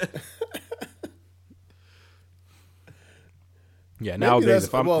what is that? Yeah,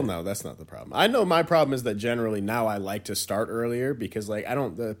 nowadays, no, that's not the problem. I know my problem is that generally now I like to start earlier because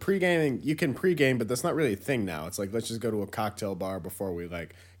the pre-gaming, you can pre-game, but that's not really a thing now. It's like, let's just go to a cocktail bar before we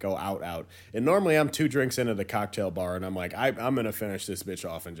go out. And normally I'm 2 drinks into the cocktail bar and I'm like, I'm going to finish this bitch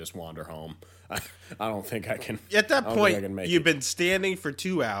off and just wander home. I don't think I can. At that point, you've been standing for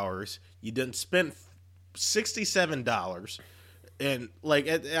 2 hours. You done spent $67. And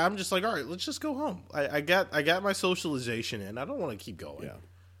I'm just like, all right, let's just go home. I got my socialization in. I don't want to keep going. Yeah,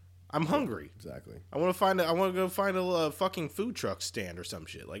 I'm hungry. Exactly. I want to go find a fucking food truck stand or some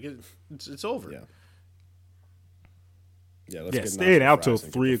shit. Like it's over. Yeah. Yeah. Staying out till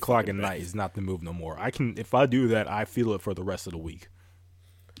 3 o'clock at night is not the move no more. If I do that, I feel it for the rest of the week.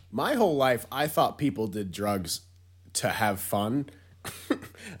 My whole life, I thought people did drugs to have fun.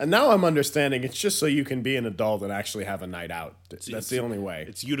 And now I'm understanding it's just so you can be an adult and actually have a night out. That's the only way.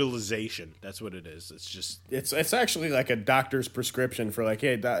 It's utilization. That's what it is. It's just it's actually like a doctor's prescription for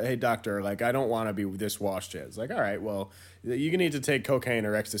hey doctor, I don't want to be this washed yet. It's like, all right, well, you need to take cocaine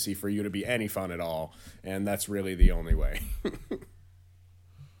or ecstasy for you to be any fun at all, and that's really the only way.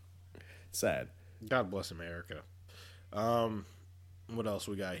 Sad. God bless America. What else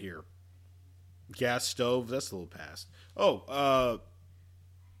we got here? Gas stove. That's a little past.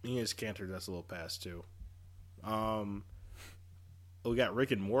 Enes Kanter, that's a little past too. We got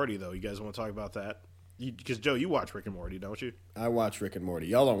Rick and Morty though. You guys want to talk about that? Because Joe, you watch Rick and Morty, don't you? I watch Rick and Morty.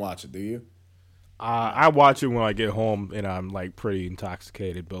 Y'all don't watch it, do you? I watch it when I get home and I'm pretty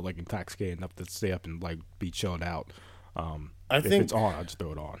intoxicated, but intoxicated enough to stay up and be chilled out. If it's on, I just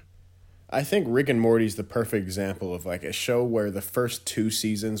throw it on. I think Rick and Morty's the perfect example of a show where the first 2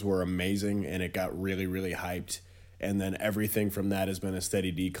 seasons were amazing and it got really, really hyped. And then everything from that has been a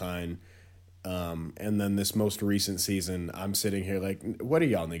steady decline. And then this most recent season, I'm sitting here what are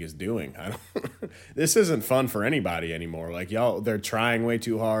y'all niggas doing? This isn't fun for anybody anymore. They're trying way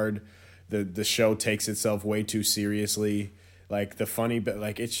too hard. The show takes itself way too seriously. The funny bit,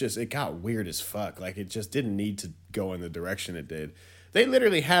 it got weird as fuck. It just didn't need to go in the direction it did. They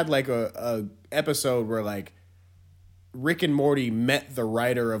literally had a episode where Rick and Morty met the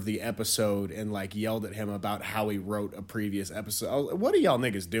writer of the episode and yelled at him about how he wrote a previous episode. What are y'all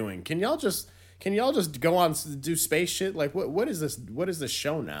niggas doing? Can y'all just go on to do space shit? What is this? What is this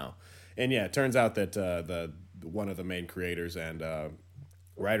show now? And yeah, it turns out that one of the main creators and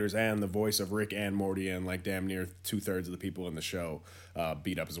writers and the voice of Rick and Morty and damn near 2/3 of the people in the show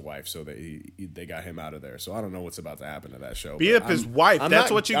beat up his wife, so they got him out of there. So I don't know what's about to happen to that show. Beat up his wife?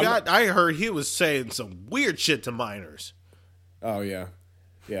 That's what you got? I heard he was saying some weird shit to minors. Oh yeah.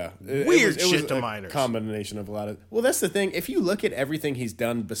 Yeah. Weird shit to minors. Combination of a lot of... Well, that's the thing. If you look at everything he's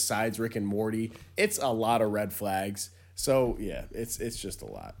done besides Rick and Morty, it's a lot of red flags. So yeah, it's just a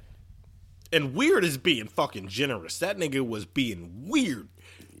lot. And weird is being fucking generous. That nigga was being weird.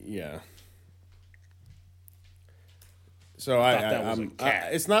 Yeah. So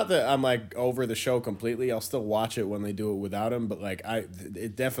it's not that I'm over the show completely. I'll still watch it when they do it without him, but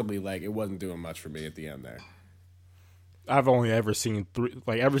it definitely it wasn't doing much for me at the end there. I've only ever seen 3.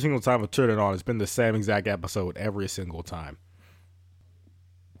 Every single time I've turned it on, it's been the same exact episode every single time.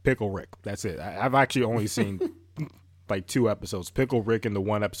 Pickle Rick. That's it. I've actually only seen 2 episodes. Pickle Rick and the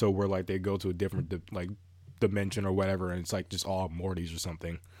one episode where they go to a different dimension or whatever, and it's just all Morty's or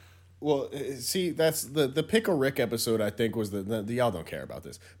something. Well, see, that's the Pickle Rick episode. I think was the y'all don't care about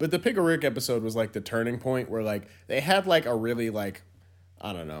this, but the Pickle Rick episode was the turning point where they had a really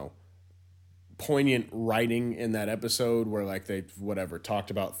I don't know, poignant writing in that episode where they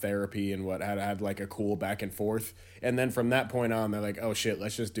talked about therapy and what had a cool back and forth, and then from that point on they're oh shit,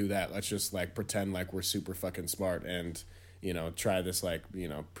 let's just do that. Let's just pretend we're super fucking smart and try this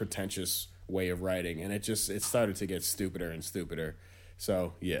pretentious way of writing, and it started to get stupider and stupider.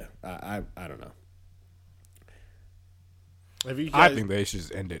 So yeah, I don't know. I think they should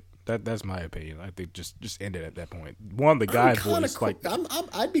just end it. That's my opinion. I think just end it at that point. One, the guy voiced cool.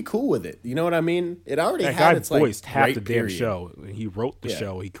 I'd be cool with it. You know what I mean? It already that had guy its voiced half the period. damn show. He wrote the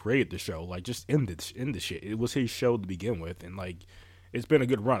show. He created the show. Just end the shit. It was his show to begin with, and it's been a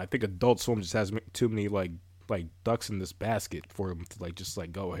good run. I think Adult Swim just has too many ducks in this basket for him to just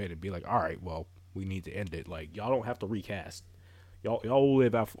go ahead and be all right, well, we need to end it. Y'all don't have to recast. Y'all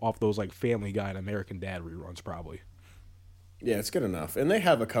live off those Family Guy and American Dad reruns probably. Yeah, it's good enough. And they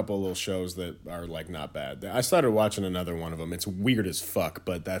have a couple little shows that are not bad. I started watching another one of them. It's weird as fuck,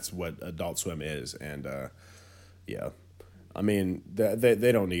 but that's what Adult Swim is. And yeah, I mean,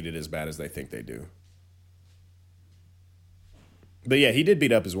 they don't need it as bad as they think they do. But yeah, he did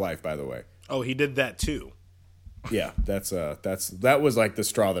beat up his wife, by the way. Oh, he did that too. Yeah, that was like the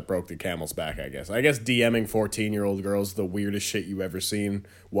straw that broke the camel's back, I guess. I guess DMing 14-year-old girls the weirdest shit you've ever seen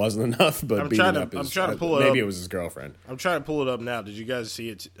wasn't enough, but I'm trying to pull it up. Maybe it was his girlfriend. I'm trying to pull it up now. Did you guys see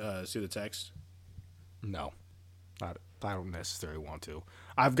it? See the text? No, I don't necessarily want to.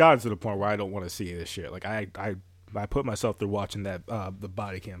 I've gotten to the point where I don't want to see this shit. Like I put myself through watching that the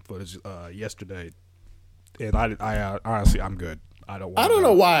body cam footage yesterday, and I honestly I'm good. I don't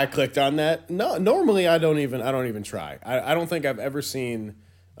know why I clicked on that. No, normally I don't even try. I don't think I've ever seen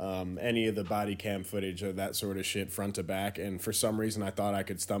any of the body cam footage of that sort of shit front to back, and for some reason I thought I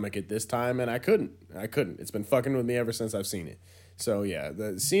could stomach it this time, and I couldn't. It's been fucking with me ever since I've seen it. So yeah,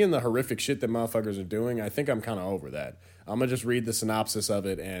 seeing the horrific shit that motherfuckers are doing, I think I'm kind of over that. I'm gonna just read the synopsis of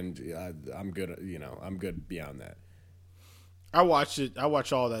it, and I'm good. I'm good beyond that. I watched it. I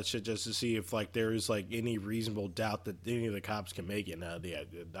watched all that shit just to see if like there is like any reasonable doubt that any of the cops can make it. Now, I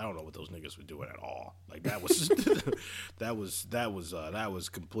don't know what those niggas were doing at all. Like that was that was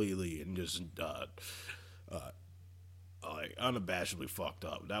completely and just like unabashedly fucked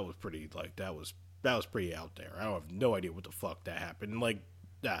up. That was pretty that was pretty out there. I have no idea what the fuck that happened. Like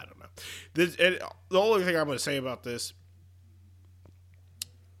I don't know. The only thing I'm going to say about this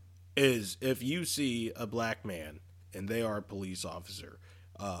is if you see a black man and they are a police officer,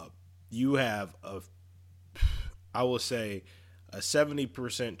 you have I will say a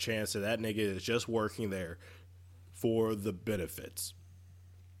 70% chance that nigga is just working there for the benefits.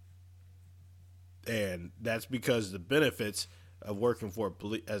 And that's because the benefits of working for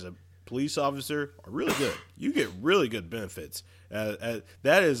as a police officer are really good. You get really good benefits. That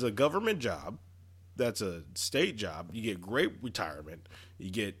is a government job. That's a state job. You get great retirement.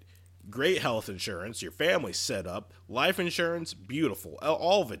 You get great health insurance, your family's set up, life insurance, beautiful.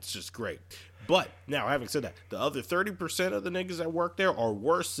 All of it's just great. But now, having said that, the other 30% of the niggas that work there are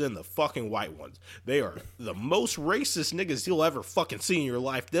worse than the fucking white ones. They are the most racist niggas you'll ever fucking see in your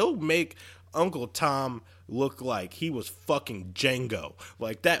life. They'll make Uncle Tom look like he was fucking Django.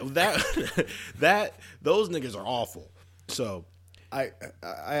 Like that those niggas are awful. So I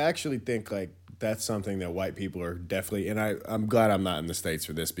actually think like that's something that white people are definitely, and I'm glad I'm not in the States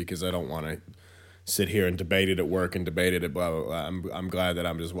for this because I don't want to sit here and debate it at work and debate it at blah, blah, blah. I'm glad that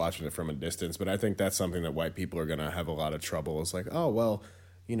I'm just watching it from a distance, but I think that's something that white people are going to have a lot of trouble. It's like, oh, well,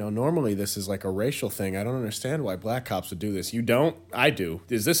 normally this is like a racial thing. I don't understand why black cops would do this. You don't? I do.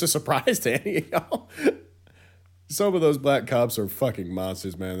 Is this a surprise to any of y'all? Some of those black cops are fucking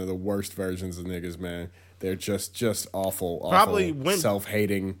monsters, man. They're the worst versions of niggas, man. They're just awful,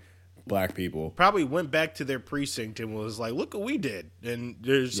 self-hating black people. Probably went back to their precinct and was like, look what we did. And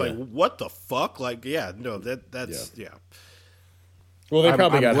they're just like, what the fuck? Like, yeah, no, that's. Well, they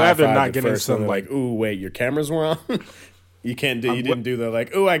probably got glad they're not getting some like, ooh, wait, your cameras were on? You didn't do the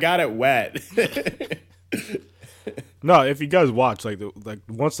like, ooh, I got it wet. No, if you guys watch, like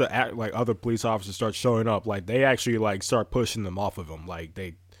once the other police officers start showing up, like they actually like start pushing them off of them. Like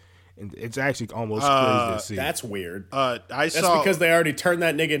it's actually almost crazy to see. That's weird. That's because they already turned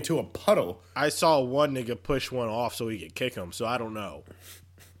that nigga into a puddle. I saw one nigga push one off so he could kick him. So I don't know.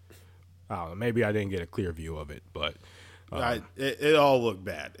 I don't know. Maybe I didn't get a clear view of it, but it all looked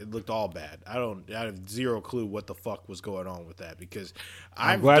bad. It looked all bad. I have zero clue what the fuck was going on with that because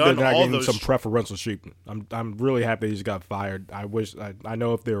I'm glad they're not getting some preferential treatment. I'm really happy they just got fired. I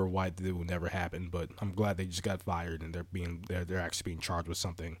know if they were white, it would never happen, but I'm glad they just got fired and they're actually being charged with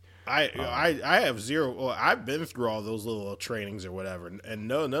something. I have zero. Well, I've been through all those little trainings or whatever, and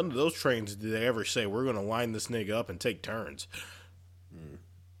none of those trainings did they ever say we're going to line this nigga up and take turns.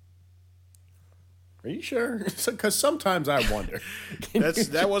 Are you sure? Because sometimes I wonder.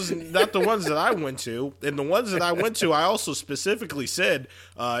 That wasn't not the ones that I went to, and the ones that I went to, I also specifically said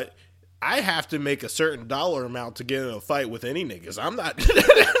I have to make a certain dollar amount to get in a fight with any niggas. I'm not.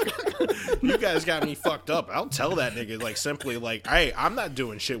 You guys got me fucked up. I'll tell that nigga like simply like, hey, I'm not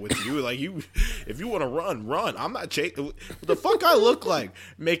doing shit with you. Like you, if you want to run. I'm not chasing. The fuck I look like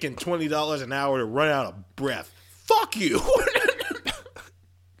making $20 an hour to run out of breath. Fuck you.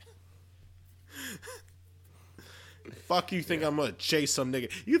 Fuck you think I'm gonna chase some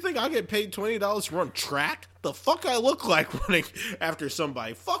nigga? You think I get paid $20 to run track? The fuck I look like running after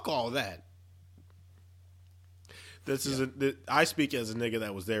somebody? Fuck all that. I speak as a nigga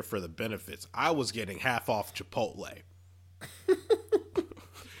that was there for the benefits. I was getting half off Chipotle.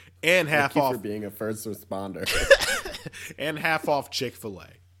 And half off for being a first responder. And half off Chick-fil-A.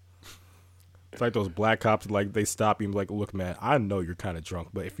 It's like those black cops, like they stop you and like, look, man, I know you're kind of drunk,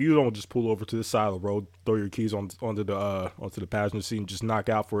 but if you don't just pull over to the side of the road, throw your keys onto the passenger seat and just knock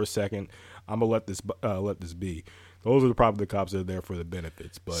out for a second, I'm gonna let this be. Those are probably the cops that are there for the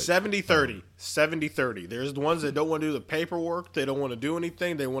benefits. But 70-30. 70-30. There's the ones that don't want to do the paperwork. They don't want to do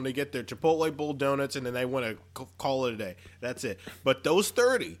anything. They want to get their Chipotle Bowl donuts, and then they want to call it a day. That's it. But those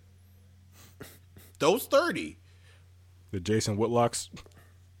 30. The Jason Whitlocks.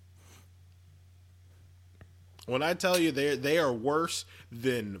 When I tell you they are worse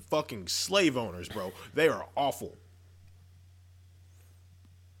than fucking slave owners, bro. They are awful.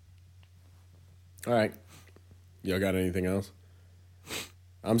 All right. Y'all got anything else?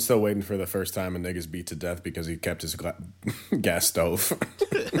 I'm still waiting for the first time a nigga's beat to death because he kept his gas stove.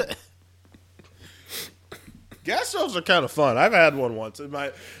 Gas stoves are kind of fun. I've had one once in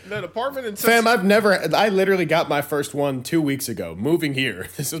my apartment in Fam, I literally got my first one 2 weeks ago, moving here.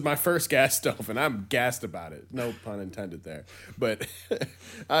 This is my first gas stove, and I'm gassed about it. No pun intended there. But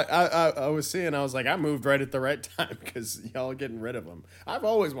I was seeing, I was like, I moved right at the right time because y'all are getting rid of them. I've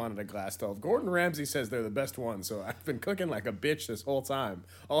always wanted a glass stove. Gordon Ramsay says they're the best one, so I've been cooking like a bitch this whole time.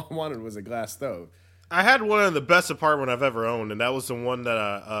 All I wanted was a glass stove. I had one of the best apartment I've ever owned, and that was the one that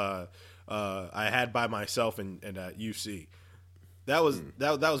I had by myself in UC. That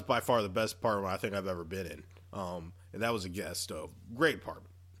was by far the best apartment I think I've ever been in. And that was a gas stove. Great apartment.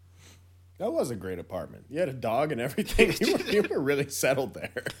 That was a great apartment. You had a dog and everything. You were really settled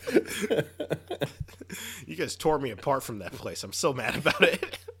there. You guys tore me apart from that place. I'm so mad about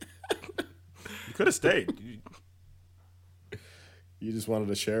it. You could have stayed. You just wanted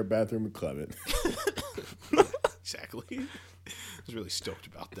to share a bathroom with Clement. Exactly. I was really stoked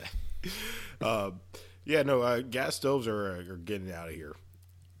about that. Gas stoves are getting out of here.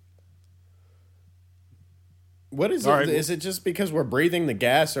 What is it? Right. Is it just because we're breathing the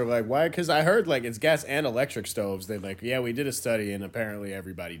gas, or like why? Because I heard like it's gas and electric stoves. They we did a study and apparently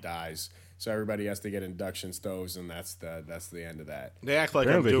everybody dies, so everybody has to get induction stoves, and that's the end of that. They act like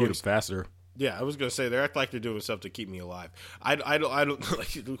apparently I'm doing it faster. Yeah, I was gonna say they act like they're doing stuff to keep me alive. I don't like.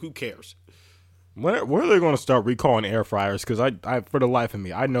 Who cares? When are they going to start recalling air fryers? Because I for the life of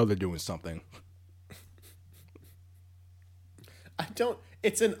me, I know they're doing something. I don't.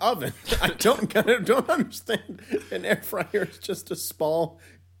 It's an oven. I don't understand. An air fryer is just a small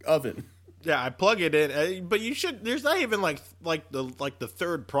oven. Yeah, I plug it in, but you should. There's not even like the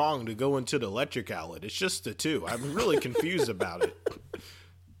third prong to go into the electric outlet. It's just the two. I'm really confused about it.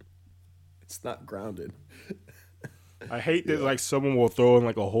 It's not grounded. I hate that like someone will throw in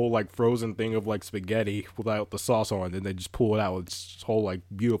like a whole like frozen thing of like spaghetti without the sauce on, and then they just pull it out. It's this whole like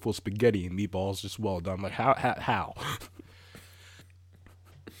beautiful spaghetti and meatballs, just well done. Like how?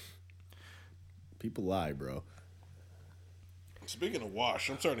 People lie, bro. Speaking of wash,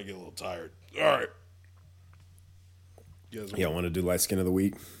 I'm starting to get a little tired. All right. Yeah, I want to do light skin of the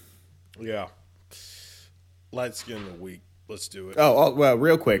week. Yeah, light skin of the week. Let's do it. Oh well,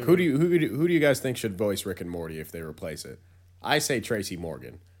 real quick, who do you guys think should voice Rick and Morty if they replace it? I say Tracy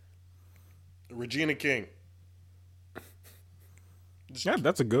Morgan. Regina King. Yeah,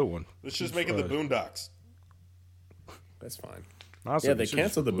 that's a good one. Let's just make it the Boondocks. That's fine. Honestly, yeah, they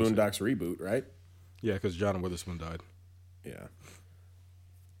canceled the Boondocks reboot, right? Yeah, because John Witherspoon died. Yeah.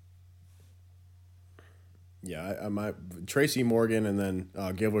 Yeah, I might Tracy Morgan, and then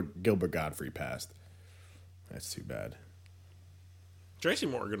Gilbert Godfrey passed. That's too bad. Tracy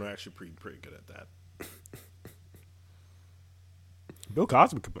Morgan was actually pretty good at that. Bill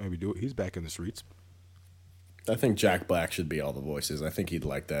Cosby could maybe do it. He's back in the streets. I think Jack Black should be all the voices. I think he'd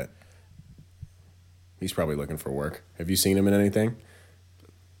like that. He's probably looking for work. Have you seen him in anything?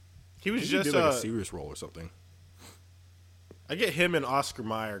 He was just did like a serious role or something. I get him and Oscar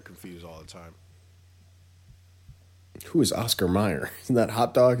Mayer confused all the time. Who is Oscar Mayer? Isn't that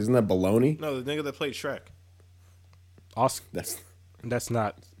hot dog? Isn't that baloney? No, the nigga that played Shrek. Oscar. That's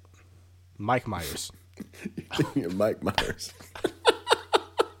not Mike Myers. You're Mike Myers.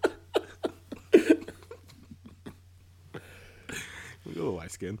 We go light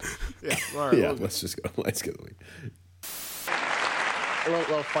skin. Yeah, all right. Yeah, let's just go light skin of the week. A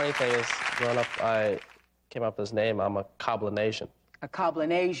little funny thing is, growing up, I came up with this name. I'm a Coblinasian. A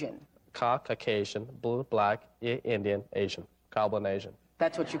Coblinasian. Caucasian, blue, black, Indian, Asian. Coblinasian.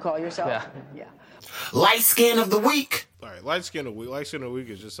 That's what you call yourself? Yeah. Yeah. Light skin of the week. All right, light skin of the week. Light skin of the week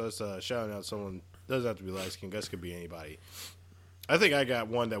is just us shouting out someone. Doesn't have to be light skin. Guess could be anybody. I think I got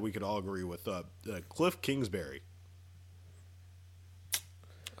one that we could all agree with. Cliff Kingsbury.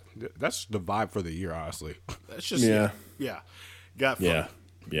 That's the vibe for the year, honestly. That's just yeah.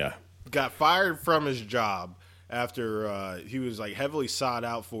 Got fired from his job after he was like heavily sought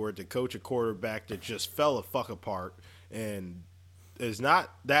out for it to coach a quarterback that just fell the fuck apart and is not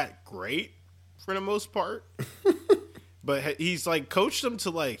that great for the most part. But he's like coached them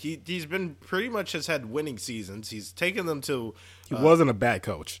to like he's been pretty much has had winning seasons. He's taken them to. He wasn't a bad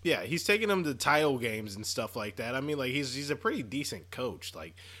coach. Yeah, he's taken them to title games and stuff like that. I mean, like he's a pretty decent coach.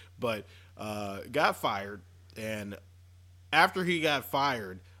 Like, but got fired, and after he got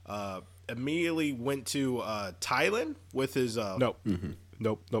fired, immediately went to Thailand with his. Nope.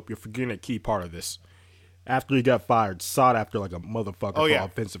 You're forgetting a key part of this. After he got fired, sought after like a motherfucker for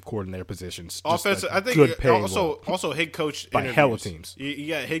offensive coordinator positions. Offensive, like I think also head coach by interviews. hella teams. He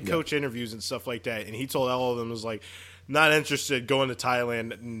got head coach interviews and stuff like that, and he told all of them was like, not interested going to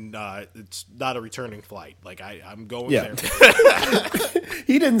Thailand. And, it's not a returning flight. Like I'm going there.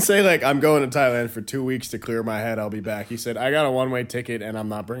 He didn't say like I'm going to Thailand for 2 weeks to clear my head. I'll be back. He said I got a one-way ticket and I'm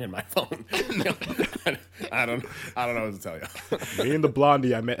not bringing my phone. I don't know what to tell you. Me and the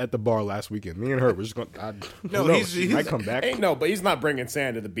blondie I met at the bar last weekend. Me and her we're just going. He might come back. But he's not bringing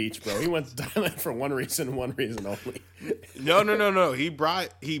sand to the beach, bro. He went to Thailand for one reason only. No. He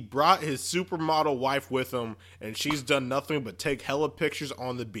brought his supermodel wife with him, and she's done nothing but take hella pictures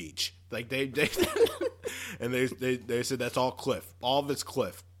on the beach. Like they and they said that's all Cliff. All of it's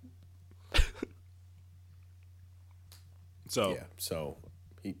Cliff. So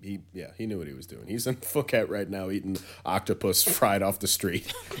he knew what he was doing. He's in Phuket right now eating octopus fried off the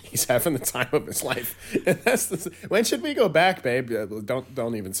street. He's having the time of his life. And when should we go back, babe?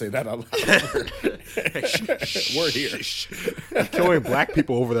 Don't even say that out loud. We're here. Killing black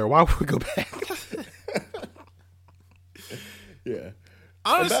people over there. Why would we go back? Yeah.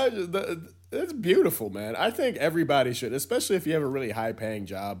 That's beautiful, man. I think everybody should, especially if you have a really high-paying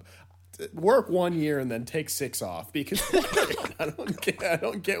job. Work 1 year and then take 6 off because I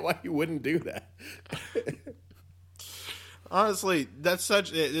don't get why you wouldn't do that. Honestly,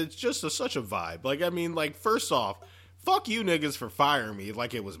 it's just such a vibe. Like, I mean, like, first off, fuck you niggas for firing me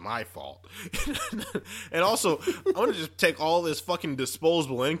like it was my fault. And also, I want to just take all this fucking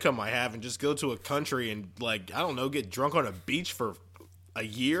disposable income I have and just go to a country and, like, I don't know, get drunk on a beach for a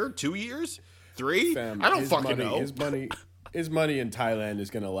year, 2 years, 3? Fam, I don't fucking know. His money in Thailand is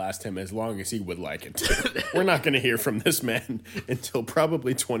going to last him as long as he would like it to. We're not going to hear from this man until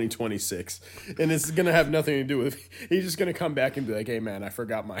probably 2026. And it's going to have nothing to do with, he's just going to come back and be like, hey man, I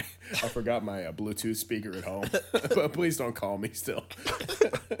forgot my Bluetooth speaker at home, but please don't call me still.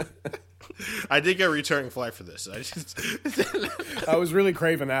 I did get a returning flight for this. I was really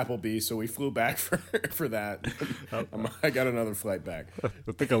craving Applebee's, so we flew back for that. I got another flight back.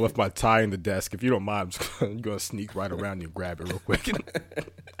 I think I left my tie in the desk. If you don't mind, I'm just going to sneak right around you and grab it real quick.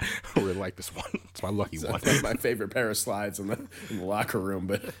 I really like this one. It's my lucky one. My favorite pair of slides in the locker room.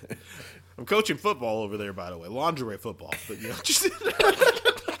 But I'm coaching football over there, by the way, lingerie football. But just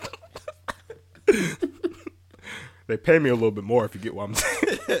they pay me a little bit more if you get what I'm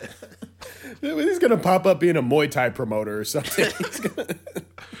saying. He's gonna pop up being a Muay Thai promoter or something.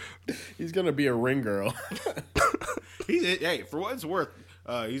 He's gonna be a ring girl. Hey, for what it's worth,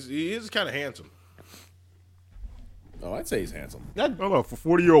 he is kind of handsome. Oh, I'd say he's handsome. I don't know,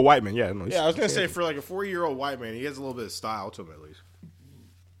 for 40-year-old white man, yeah. No, I was gonna say for like a 40-year-old white man, he has a little bit of style to him at least.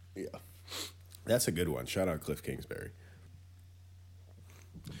 Yeah, that's a good one. Shout out Cliff Kingsbury.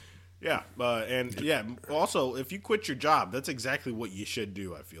 Yeah, also, if you quit your job, that's exactly what you should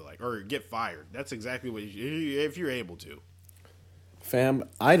do, I feel like. Or get fired. That's exactly what if you're able to. Fam,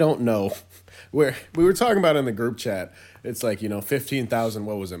 I don't know. We were talking about in the group chat, it's like, 15,000,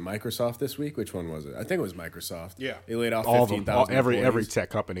 what was it, Microsoft this week? Which one was it? I think it was Microsoft. Yeah. They laid off all 15,000 every tech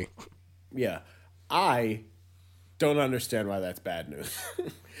company. Yeah. I don't understand why that's bad news.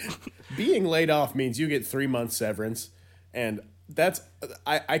 Being laid off means you get 3 months severance, and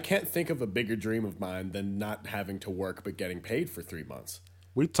I can't think of a bigger dream of mine than not having to work but getting paid for 3 months.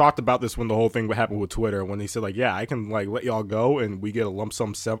 We talked about this when the whole thing happened with Twitter, when they said, like, yeah, I can, like, let y'all go and we get a lump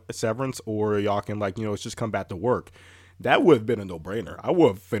sum severance, or y'all can, like, it's just come back to work. That would have been a no-brainer. I would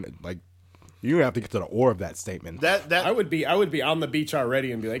have finished, like, you have to get to the or of that statement. I would be on the beach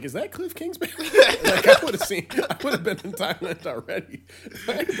already and be like, is that Cliff Kingsbury? Like, I would have been in Thailand already.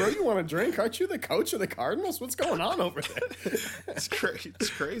 Hey, bro, you want a drink? Aren't you the coach of the Cardinals? What's going on over there? It's crazy.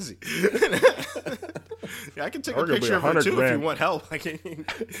 Yeah, I can take a picture of her too if you want help. I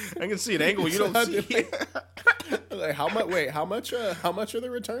can see an angle you don't see. Like, how much are the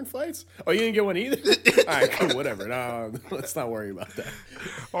return flights? Oh, you didn't get one either? All right, cool, whatever. No, let's not worry about that.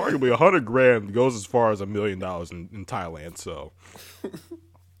 Arguably, $100,000 goes as far as $1 million in Thailand. So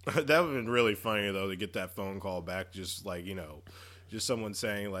that would have been really funny though to get that phone call back. Just like just someone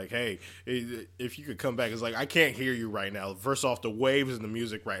saying like, "Hey, if you could come back," it's like I can't hear you right now. First off, the waves and the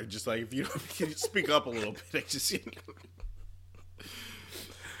music, right? Just like if you speak up a little bit, just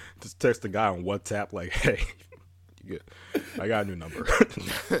text the guy on WhatsApp like, "Hey, I got a new number.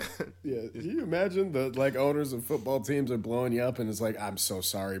 Yeah, can you imagine the like owners of football teams are blowing you up and it's like, I'm so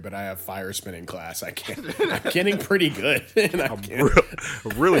sorry, but I have fire spinning class. I can't. I'm getting pretty good. And I'm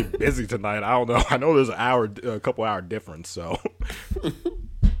really busy tonight. I don't know. I know there's a couple hour difference, so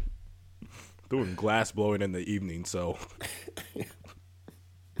doing glass blowing in the evening. So,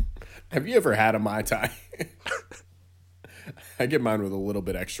 have you ever had a Mai Tai? I get mine with a little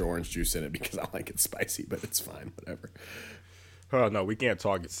bit extra orange juice in it because I like it spicy, but it's fine, whatever. Oh no, we can't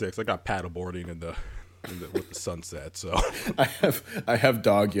talk at 6. I got paddleboarding with the sunset, so I have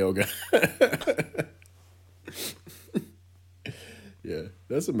dog yoga. Yeah,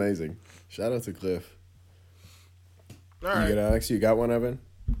 that's amazing. Shout out to Cliff. All right, you got Alex. You got one, Evan?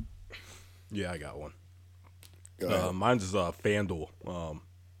 Yeah, I got one. Go ahead. Mine's is FanDuel. Oh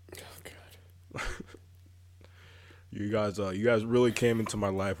God. You guys really came into my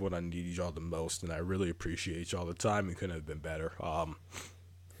life when I needed y'all the most, and I really appreciate y'all. The timing couldn't have been better.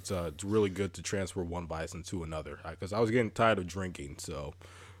 It's really good to transfer one vice into another because I was getting tired of drinking. So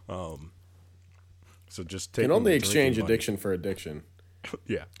just taking can only exchange money, addiction for addiction.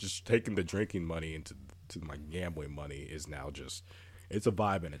 Yeah, just taking the drinking money into my gambling money is now it's a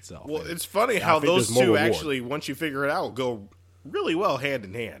vibe in itself. well, and it's funny how those two actually, once you figure it out, go really well hand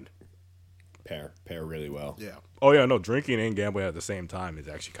in hand. Pair really well. Yeah. Oh yeah, no, drinking and gambling at the same time is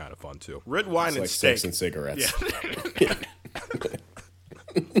actually kind of fun too. Red wine It's and like steak. sticks and cigarettes. Yeah.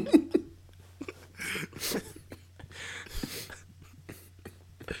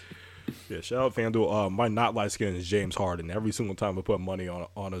 Yeah, shout out FanDuel. My not light skin is James Harden. Every single time I put money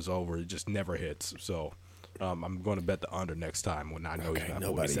on us over, it just never hits. So I'm going to bet the under next time when I know he's got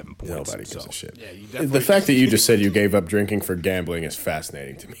 47 points. Nobody gives a shit. Yeah, you definitely. The fact that you just said you gave up drinking for gambling is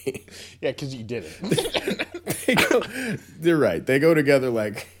fascinating to me. Yeah, because you did it. You're right. They go together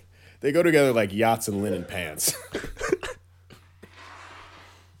like yachts and linen pants.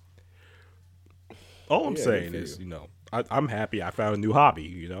 All I'm saying is, I'm happy I found a new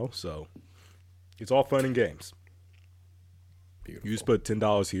hobby, so it's all fun and games. Beautiful. You just put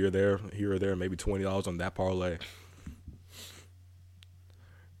 $10 here or there, maybe $20 on that parlay.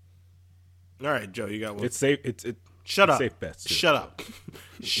 All right, Joe, you got one. It's safe. Shut up. Safe bets. Too. Shut up.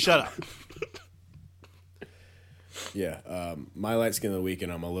 Shut up. Yeah, my light skin of the week,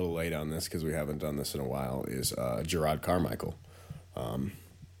 and I'm a little late on this because we haven't done this in a while, is Gerard Carmichael,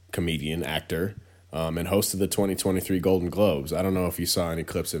 comedian, actor, and host of the 2023 Golden Globes. I don't know if you saw any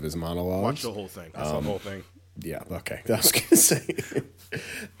clips of his monologues. Watch the whole thing. That's the whole thing. Yeah, okay. I was going to say.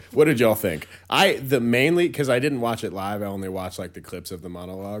 What did y'all think? Mainly, because I didn't watch it live, I only watched like the clips of the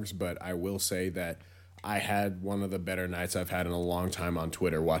monologues, but I will say that I had one of the better nights I've had in a long time on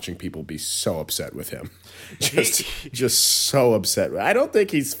Twitter watching people be so upset with him. Just so upset. I don't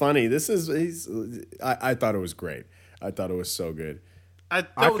think he's funny. I thought it was great. I thought it was so good. I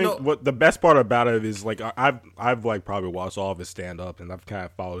think what the best part about it is like I've like probably watched all of his stand up and I've kind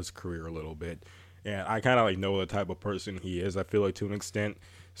of followed his career a little bit. And I kind of like know the type of person he is, I feel like, to an extent.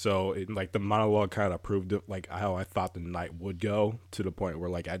 So like the monologue kind of proved it, like how I thought the night would go, to the point where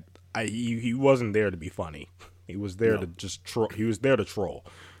like he wasn't there to be funny. He was there to just he was there to troll.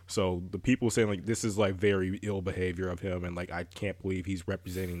 So the people saying like this is like very ill behavior of him, and like I can't believe he's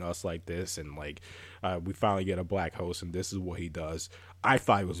representing us like this, and like we finally get a black host and this is what he does. I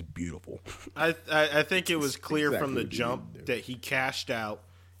thought it was beautiful. I think it was clear from the jump that he cashed out.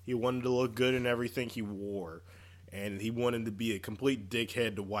 He wanted to look good in everything he wore, and he wanted to be a complete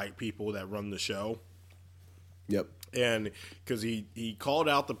dickhead to white people that run the show. Yep. And because he called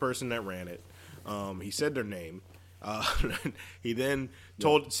out the person that ran it, he said their name. He then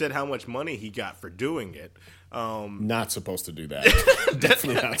said how much money he got for doing it. Not supposed to do that.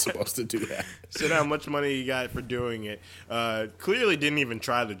 Definitely not supposed to do that. Said how much money he got for doing it. Clearly didn't even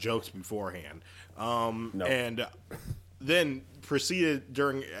try the jokes beforehand. No. And then proceeded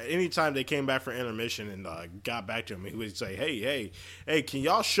during any time they came back for intermission and got back to him, he would say, hey, can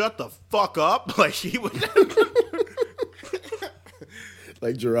y'all shut the fuck up? Like he would.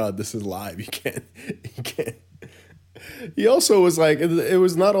 Like, Gerard, this is live. You can't. He also was like, it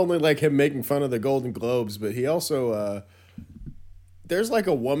was not only like him making fun of the Golden Globes, but he also, there's like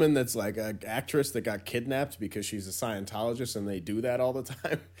a woman that's like an actress that got kidnapped because she's a Scientologist and they do that all the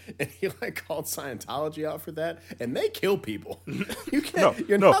time. And he like called Scientology out for that. And they kill people.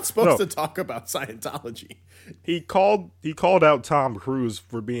 You're not supposed to talk about Scientology. He called out Tom Cruise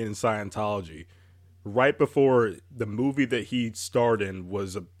for being in Scientology right before the movie that he starred in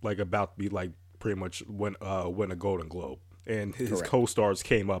was like about to be like pretty much win a Golden Globe, and his Correct. co-stars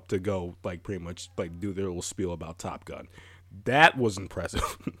came up to go like pretty much like do their little spiel about Top Gun. That was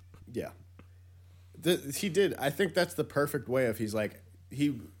impressive. Yeah. he did. I think that's the perfect way of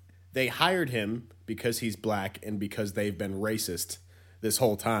they hired him because he's black and because they've been racist this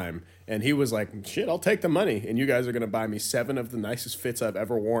whole time. And he was like, shit, I'll take the money. And you guys are going to buy me 7 of the nicest fits I've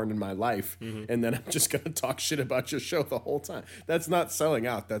ever worn in my life. And then I'm just going to talk shit about your show the whole time. That's not selling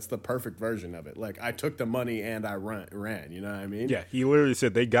out. That's the perfect version of it. Like, I took the money and I ran. You know what I mean? Yeah, he literally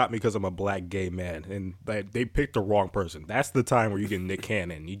said they got me because I'm a black gay man. And they picked the wrong person. That's the time where you get Nick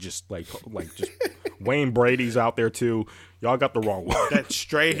Cannon. You just, like just Wayne Brady's out there, too. Y'all got the wrong one. That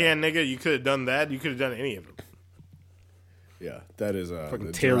Strahan nigga, you could have done that. You could have done any of them. Yeah, that is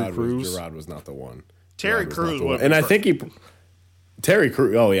Terry Crews. Gerard was not the one. Terry Crews would, and I think Terry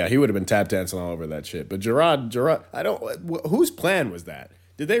Crews. Oh yeah, he would have been tap dancing all over that shit. But Gerard, I don't. Whose plan was that?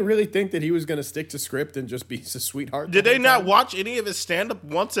 Did they really think that he was going to stick to script and just be a sweetheart? Did they not watch any of his stand up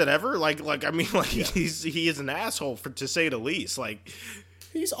once at ever? He is an asshole to say the least. Like.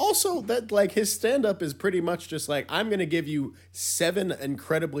 He's also that like his stand up is pretty much just like, I'm going to give you 7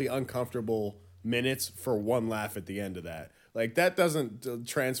 incredibly uncomfortable minutes for 1 laugh at the end of that. Like, that doesn't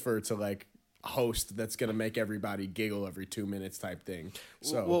transfer to, like, a host that's going to make everybody giggle every 2 minutes type thing.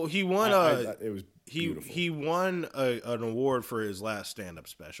 So, well, he won it was beautiful. He won an award for his last stand-up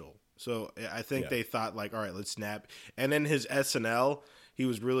special. So I think they thought, like, all right, let's snap. And then his SNL, he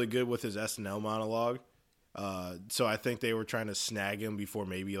was really good with his SNL monologue. So I think they were trying to snag him before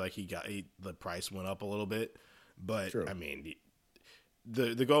maybe, like, the price went up a little bit. But, I mean...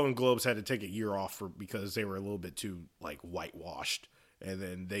 The Golden Globes had to take a year off because they were a little bit too like whitewashed, and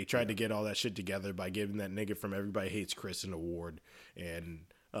then they tried to get all that shit together by giving that nigga from Everybody Hates Chris an award and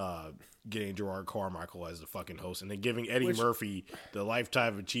getting Gerard Carmichael as the fucking host, and then giving Eddie Murphy the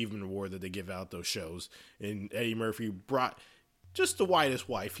Lifetime Achievement Award that they give out those shows. And Eddie Murphy brought just the whitest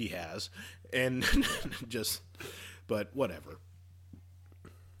wife he has, and but whatever.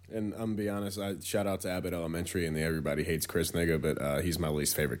 And I'm going to be honest, shout out to Abbott Elementary and the Everybody Hates Chris nigga, but he's my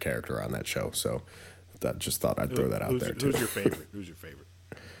least favorite character on that show. So just thought I'd throw that out there, too. Who's your favorite? Who's your favorite?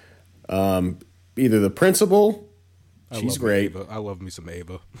 Either the principal, she's great. Ava. I love me some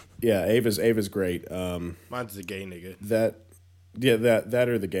Ava. Yeah, Ava's great. Mine's the gay nigga. That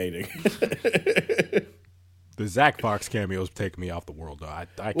or the gay nigga. The Zach Fox cameos take me off the world,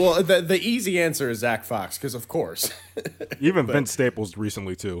 though. Well, the easy answer is Zach Fox, because of course. Even Vince Staples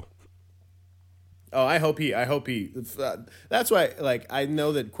recently too. Oh, I hope he. That's why, like, I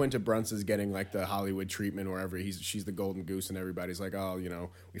know that Quinta Brunson's getting like the Hollywood treatment wherever she's the golden goose, and everybody's like, oh, you know,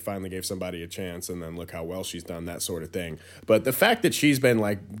 we finally gave somebody a chance, and then look how well she's done, that sort of thing. But the fact that she's been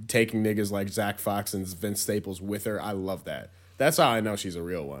like taking niggas like Zach Fox and Vince Staples with her, I love that. That's how I know she's a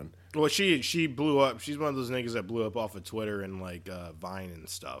real one. Well, she blew up. She's one of those niggas that blew up off of Twitter and like Vine and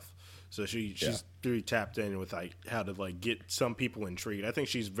stuff. So she's pretty tapped in with like how to like get some people intrigued. I think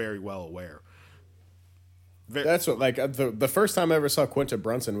she's very well aware. That's what like the first time I ever saw Quinta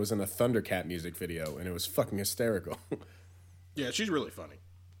Brunson was in a Thundercat music video, and it was fucking hysterical. Yeah, she's really funny.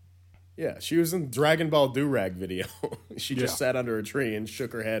 Yeah, she was in Dragon Ball Do-Rag video. She just sat under a tree and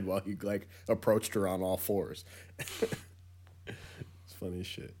shook her head while he like approached her on all fours. Funny as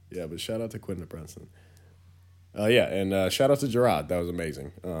shit. Yeah, but shout out to Quinta Brunson. And shout out to Gerard. That was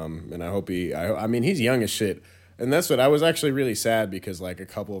amazing. And I hope I mean, he's young as shit. And that's what I was actually really sad because like a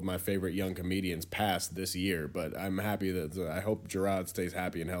couple of my favorite young comedians passed this year. But I'm happy that I hope Gerard stays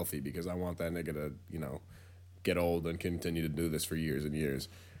happy and healthy because I want that nigga to, you know, get old and continue to do this for years and years.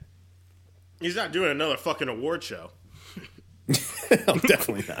 He's not doing another fucking award show. I'm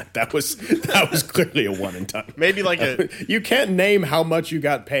definitely not. That was clearly a one and done. Maybe like you can't name how much you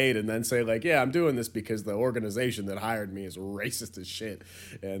got paid and then say like, yeah, I'm doing this because the organization that hired me is racist as shit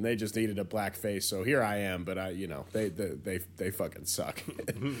and they just needed a black face. So here I am, but they fucking suck.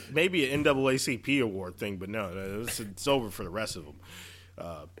 Maybe an NAACP award thing, but no, it's over for the rest of them.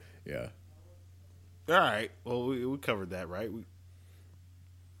 Yeah. All right. Well, we covered that, right?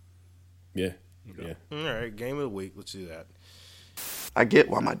 Yeah. All right. Game of the week. Let's do that. I get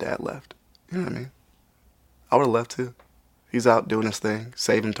why my dad left. You know what I mean? I would have left too. He's out doing his thing,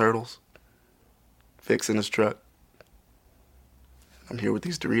 saving turtles, fixing his truck. I'm here with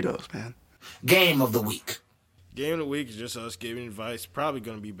these Doritos, man. Game of the week. Game of the week is just us giving advice. Probably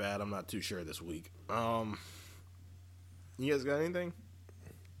going to be bad. I'm not too sure this week. You guys got anything?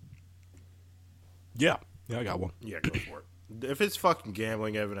 Yeah, I got one. Yeah, go for it. If it's fucking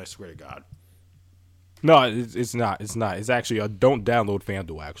gambling, Evan, I swear to God. No, it's not. It's not. It's actually don't download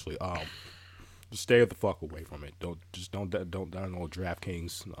FanDuel. Actually, just stay the fuck away from it. Don't download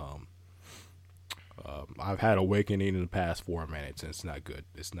DraftKings. I've had Awakening in the past 4 minutes, and it's not good.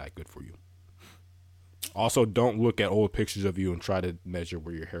 It's not good for you. Also, don't look at old pictures of you and try to measure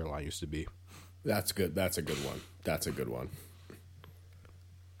where your hairline used to be. That's good. That's a good one. That's a good one.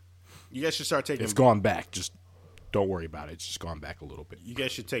 You guys should start taking... It's gone back. Just don't worry about it. It's just gone back a little bit. You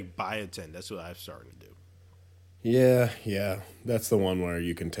guys should take biotin. That's what I'm starting to do. Yeah. That's the one where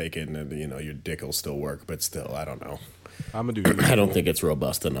you can take it and, your dick will still work, but still, I don't know. I'm going to do I don't think it's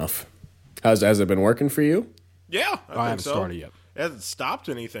robust enough. Has it been working for you? Yeah, I haven't started yet. It hasn't stopped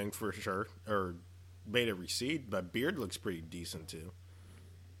anything for sure, or made it recede. My beard looks pretty decent, too.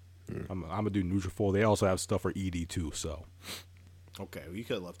 I'm going to do Nutrafol. They also have stuff for ED, too, so... Okay, well, you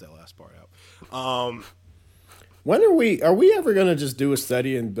could have left that last part out. When are we ever going to just do a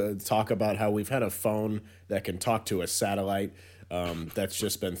study and talk about how we've had a phone that can talk to a satellite that's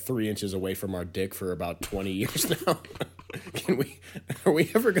just been 3 inches away from our dick for about 20 years now? Are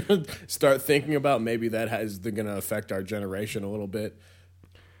we ever going to start thinking about maybe that is going to affect our generation a little bit?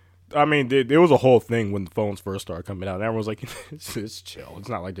 I mean, there was a whole thing when the phones first started coming out. And everyone's like, it's chill. It's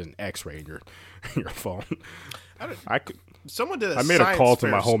not like there's an X-ray in your phone. Someone did. I made a call to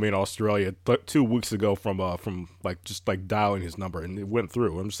my homie in Australia 2 weeks ago from just dialing his number, and it went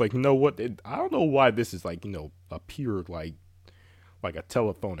through. I'm just like, you know what? I don't know why this is appeared like a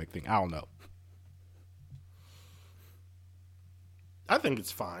telephonic thing. I don't know. I think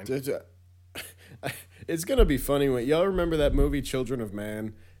it's fine. It's gonna be funny when y'all remember that movie Children of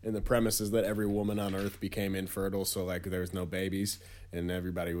Man, and the premise is that every woman on Earth became infertile, so there was no babies, and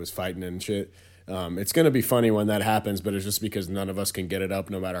everybody was fighting and shit. It's going to be funny when that happens, but it's just because none of us can get it up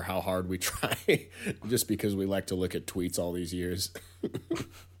no matter how hard we try, just because we like to look at tweets all these years.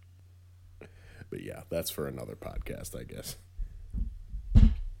 But yeah, that's for another podcast, I guess.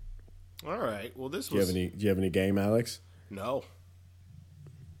 All right. Well, do you have any game, Alex? No.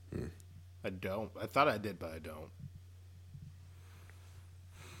 I don't. I thought I did, but I don't.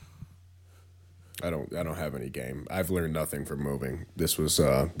 I don't have any game. I've learned nothing from moving. This was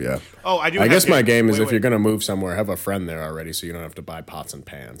yeah. Oh, I do. I guess my game is if you're gonna move somewhere, have a friend there already, so you don't have to buy pots and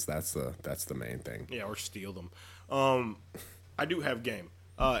pans. That's the main thing. Yeah, or steal them. I do have game.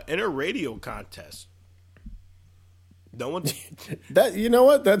 Enter radio contest. No one. That you know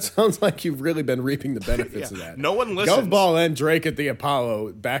what? That sounds like you've really been reaping the benefits of that. No one listens. Govball and Drake at the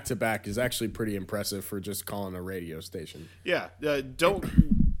Apollo back to back is actually pretty impressive for just calling a radio station. Yeah.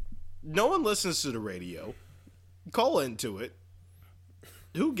 No one listens to the radio. Call into it.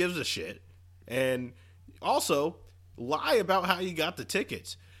 Who gives a shit? And also, lie about how you got the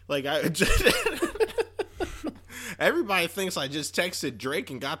tickets. Everybody thinks I just texted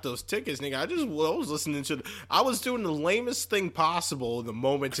Drake and got those tickets, nigga. I was listening to... I was doing the lamest thing possible in the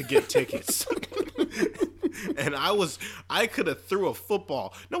moment to get tickets. And I could have threw a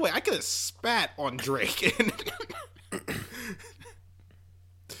football. No, wait, I could have spat on Drake.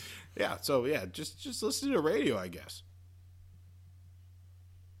 Yeah, so yeah, just listen to the radio, I guess.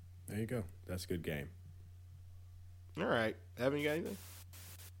 There you go. That's a good game. All right. Haven't you got anything?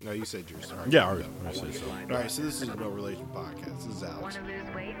 No, you said yours. Right. Yeah, all right, so this is No Relation Podcast. This is Alex.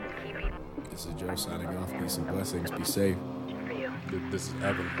 This is Joe signing off. Peace and blessings. Be safe. This is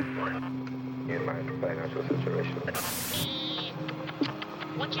Evan. In my financial situation.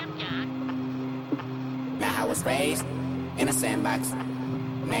 What you got? Now I was raised in a sandbox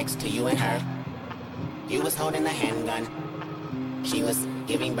next to you and her. You was holding a handgun. She was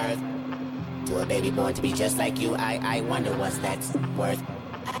giving birth to a baby born to be just like you. I wonder what's that's worth.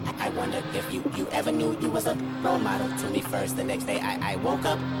 I wonder if you ever knew you was a role model to me first. The next day I woke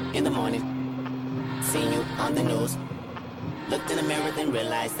up in the morning, seen you on the news, looked in the mirror then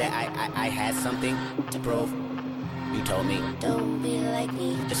realized that I had something to prove. You told me, don't be like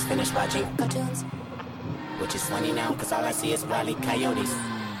me, just finish watching cartoons. Which is funny now, cause all I see is Wile E. Coyotes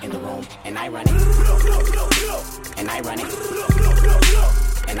in the room. And I run it. And I run it.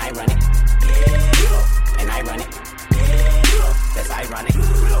 And I run it. And I run it. That's ironic.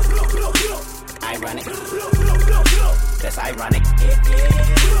 I run it. That's ironic.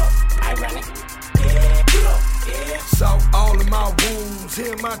 Ironic. So all of my wounds,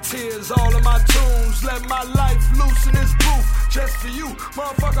 hear my tears, all of my tunes. Let my life loose in this booth, just for you,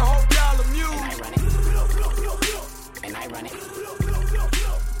 motherfucker. Hope y'all amused.